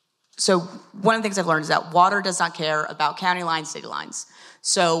 so one of the things I've learned is that water does not care about county lines, city lines.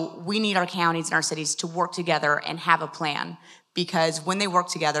 So we need our counties and our cities to work together and have a plan, because when they work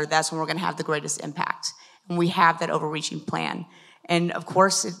together, that's when we're gonna have the greatest impact. And we have that overreaching plan. And of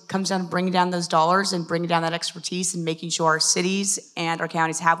course, it comes down to bringing down those dollars and bringing down that expertise and making sure our cities and our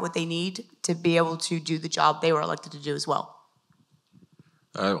counties have what they need to be able to do the job they were elected to do as well.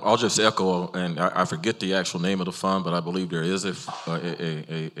 I'll just echo, and I forget the actual name of the fund, but I believe there is a flood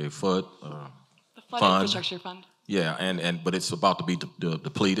The Flood fund. Infrastructure Fund. Yeah, but it's about to be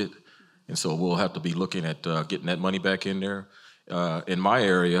depleted, and so we'll have to be looking at getting that money back in there. In my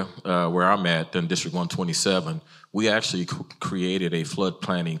area, where I'm at, in District 127, we actually created a flood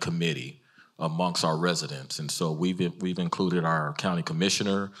planning committee amongst our residents, and so we've included our county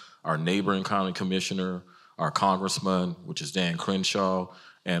commissioner, our neighboring county commissioner, our congressman, which is Dan Crenshaw,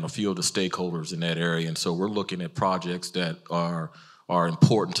 and a few of the stakeholders in that area. And so we're looking at projects that are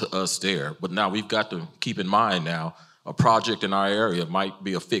important to us there. But now we've got to keep in mind now, a project in our area might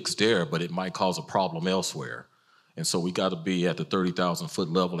be a fix there, but it might cause a problem elsewhere. And so we got to be at the 30,000 foot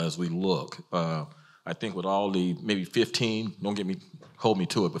level as we look. I think with all the maybe 15, hold me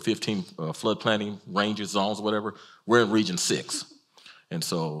to it, but 15 flood planning ranges, zones, whatever, we're in Region 6. And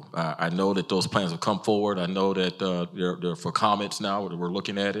so I know that those plans have come forward. I know that they're for comments now, we're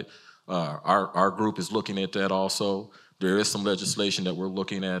looking at it. Our group is looking at that also. There is some legislation that we're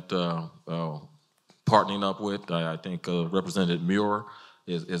looking at partnering up with. I think Representative Muir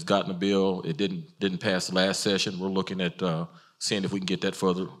has gotten a bill. It didn't pass the last session. We're looking at seeing if we can get that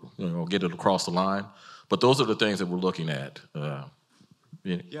further, get it across the line. But those are the things that we're looking at.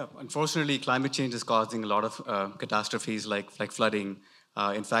 Yeah, unfortunately, climate change is causing a lot of catastrophes like flooding.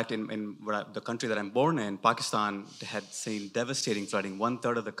 In fact, in the country that I'm born in, Pakistan, had seen devastating flooding.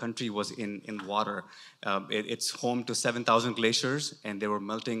 1/3 of the country was in water. It's home to 7,000 glaciers, and they were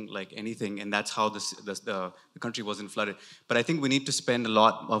melting like anything, and that's how the country wasn't flooded. But I think we need to spend a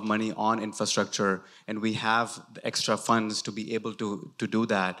lot of money on infrastructure, and we have the extra funds to be able to do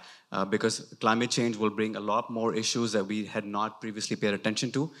that, because climate change will bring a lot more issues that we had not previously paid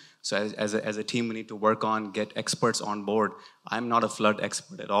attention to. So as a team, we need to work on, get experts on board. I'm not a flood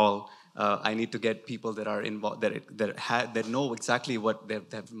expert at all. I need to get people that are involved, that know exactly what they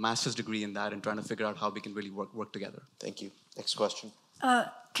have a master's degree in that, and trying to figure out how we can really work together. Thank you. Next question.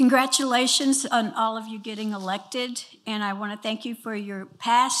 Congratulations on all of you getting elected, and I want to thank you for your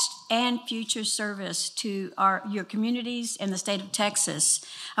past and future service to your communities and the state of Texas.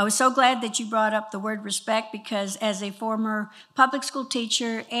 I was so glad that you brought up the word respect, because as a former public school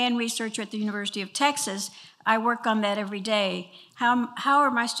teacher and researcher at the University of Texas, I work on that every day. How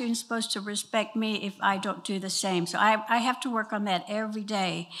are my students supposed to respect me if I don't do the same? So I have to work on that every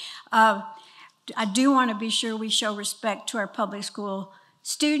day. I do want to be sure we show respect to our public school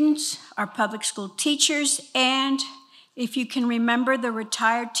students, our public school teachers, and if you can remember the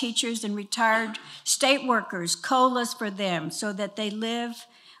retired teachers and retired state workers, COLAs for them so that they live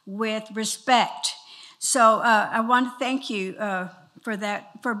with respect. So I want to thank you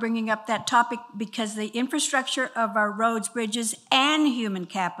for bringing up that topic, because the infrastructure of our roads, bridges, and human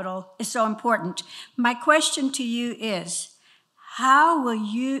capital is so important. My question to you is,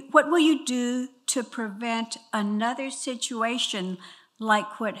 what will you do to prevent another situation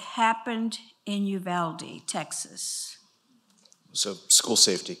like what happened in Uvalde, Texas? So school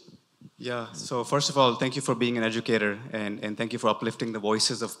safety. Yeah, so first of all, thank you for being an educator, and thank you for uplifting the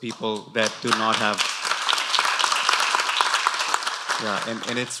voices of people that do not have. Yeah,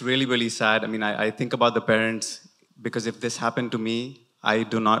 and it's really, really sad. I mean, I think about the parents, because if this happened to me, I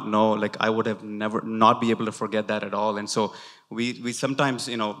do not know, like I would have never not be able to forget that at all. And so we sometimes,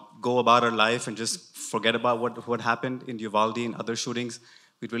 go about our life and just forget about what happened in Uvalde and other shootings.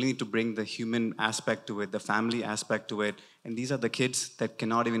 We really need to bring the human aspect to it, the family aspect to it. And these are the kids that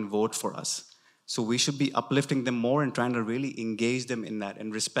cannot even vote for us. So we should be uplifting them more and trying to really engage them in that.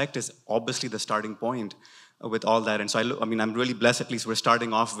 And respect is obviously the starting point with all that. And so I'm really blessed, at least we're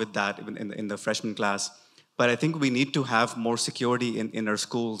starting off with that in the freshman class. But I think we need to have more security in our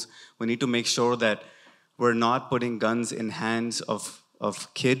schools. We need to make sure that we're not putting guns in hands of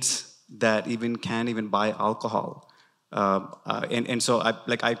kids that can't even buy alcohol. And so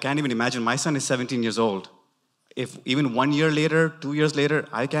I can't even imagine, my son is 17 years old. If even 1 year later, 2 years later,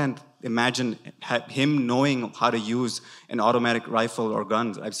 I can't imagine him knowing how to use an automatic rifle or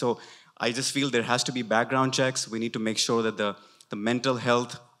guns. So I just feel there has to be background checks. We need to make sure that the mental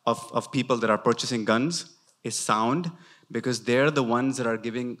health of people that are purchasing guns is sound, because they're the ones that are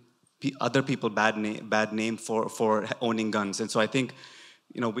giving other people bad name for owning guns. And so I think,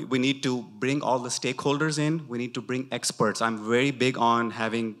 we need to bring all the stakeholders in. We need to bring experts. I'm very big on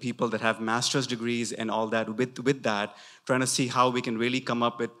having people that have master's degrees and all that. With that, trying to see how we can really come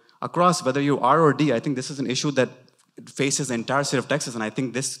up with, across, whether you R or D, I think this is an issue that faces the entire state of Texas, and I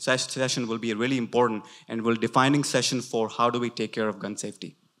think this session will be really important and will defining session for how do we take care of gun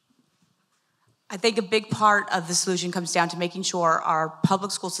safety. I think a big part of the solution comes down to making sure our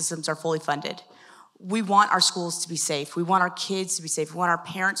public school systems are fully funded. We want our schools to be safe. We want our kids to be safe. We want our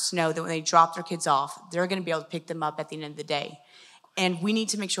parents to know that when they drop their kids off, they're going to be able to pick them up at the end of the day. And we need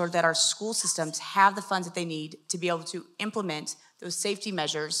to make sure that our school systems have the funds that they need to be able to implement those safety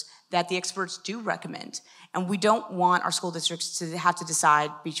measures that the experts do recommend. And we don't want our school districts to have to decide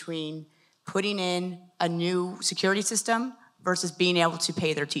between putting in a new security system versus being able to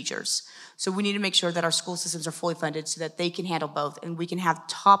pay their teachers. So we need to make sure that our school systems are fully funded so that they can handle both, and we can have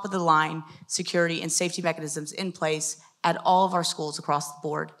top of the line security and safety mechanisms in place at all of our schools across the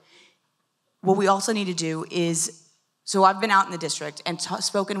board. What we also need to do is, so I've been out in the district and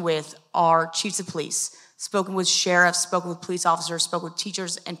spoken with our chiefs of police, spoken with sheriffs, spoken with police officers, spoken with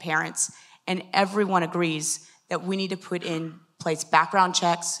teachers and parents, and everyone agrees that we need to put in place background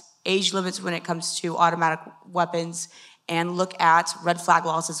checks, age limits when it comes to automatic weapons, and look at red flag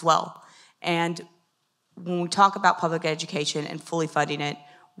laws as well. And when we talk about public education and fully funding it,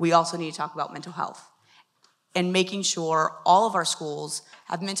 we also need to talk about mental health and making sure all of our schools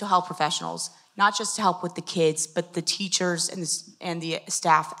have mental health professionals, not just to help with the kids, but the teachers and the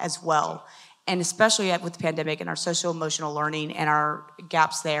staff as well. And especially with the pandemic and our social emotional learning and our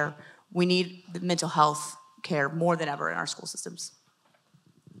gaps there, we need the mental health care more than ever in our school systems.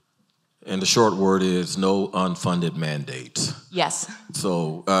 And the short word is no unfunded mandates. Yes.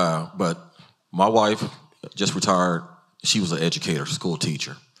 So, but my wife just retired. She was an educator, school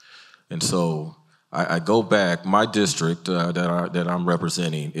teacher. And so I go back, my district that I'm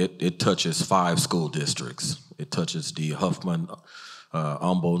representing, it touches 5 school districts. It touches the Huffman,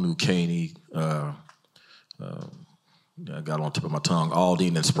 Humboldt, New Caney, I got on tip of my tongue,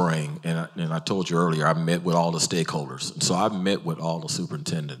 Aldine and Spring. And I told you earlier, I met with all the stakeholders. And so I met with all the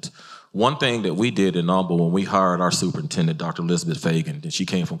superintendents. One thing that we did in Humboldt when we hired our superintendent, Dr. Elizabeth Fagan, and she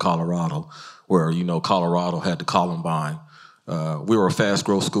came from Colorado, where, Colorado had the Columbine. We were a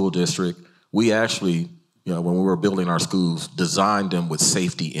fast-growth school district. We actually, when we were building our schools, designed them with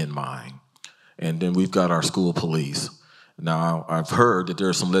safety in mind. And then we've got our school police. Now, I've heard that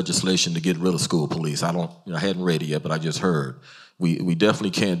there's some legislation to get rid of school police. I hadn't read it yet, but I just heard. We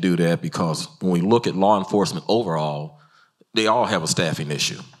definitely can't do that, because when we look at law enforcement overall, they all have a staffing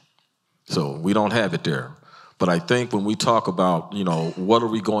issue. So we don't have it there. But I think when we talk about, what are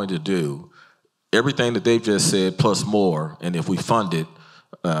we going to do, everything that they've just said plus more, and if we fund it,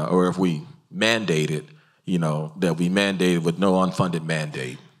 or if we mandate it, that we mandate it with no unfunded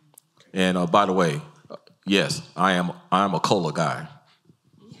mandate. And by the way, yes, I am a COLA guy.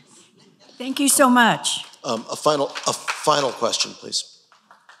 Thank you so much. A final question, please.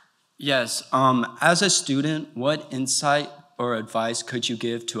 Yes. As a student, what insight or advice could you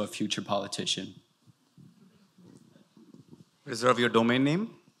give to a future politician? Reserve your domain name?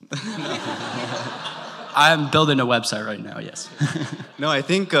 I'm building a website right now, yes. No, I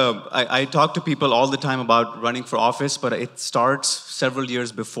think I talk to people all the time about running for office, but it starts several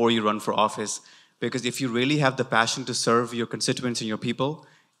years before you run for office. Because if you really have the passion to serve your constituents and your people,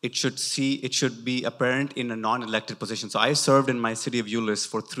 it should be apparent in a non-elected position. So I served in my city of D-Euless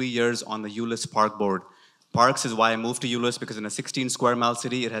for 3 years on the D-Euless Park Board. Parks is why I moved to D-Euless, because in a 16 square mile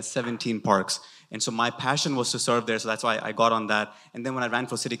city, it has 17 parks. And so my passion was to serve there, so that's why I got on that. And then when I ran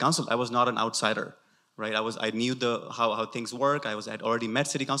for city council, I was not an outsider, right? I knew how things work. I had already met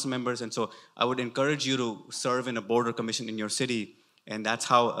city council members, and so I would encourage you to serve in a board or commission in your city. And that's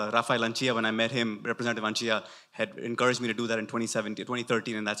how Rafael Lancia, when I met him, Representative Lancia, had encouraged me to do that in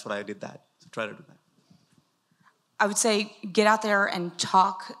 2013, and that's what I did that. So try to do that. I would say get out there and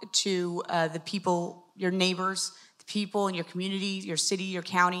talk to the people, your neighbors, the people in your community, your city, your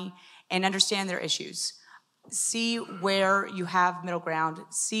county, and understand their issues. See where you have middle ground,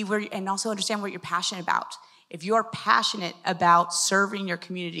 and also understand what you're passionate about. If you are passionate about serving your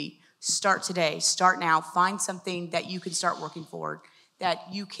community, start today, start now, find something that you can start working for, that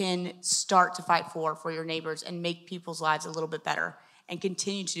you can start to fight for your neighbors and make people's lives a little bit better, and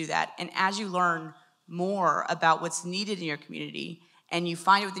continue to do that. And as you learn more about what's needed in your community, and you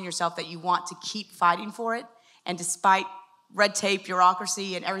find it within yourself that you want to keep fighting for it, and despite red tape,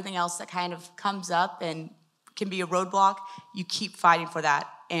 bureaucracy, and everything else that kind of comes up and can be a roadblock, you keep fighting for that.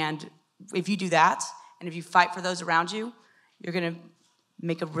 And if you do that, and if you fight for those around you, you're gonna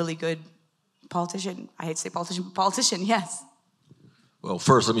make a really good politician. I hate to say politician, but politician, yes. Well,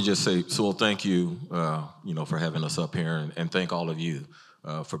 first, let me just say, Sewell, thank you, for having us up here, and thank all of you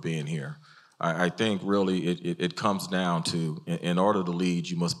for being here. I think really it comes down to, in order to lead,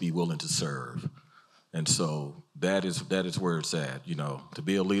 you must be willing to serve. And so that is where it's at. To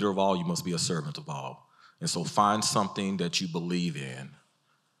be a leader of all, you must be a servant of all. And so find something that you believe in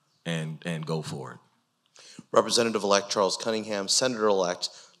and go for it. Representative-elect Charles Cunningham, Senator-elect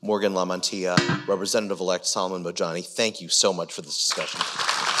Morgan LaMantia, Representative-elect Salman Bhojani, thank you so much for this discussion.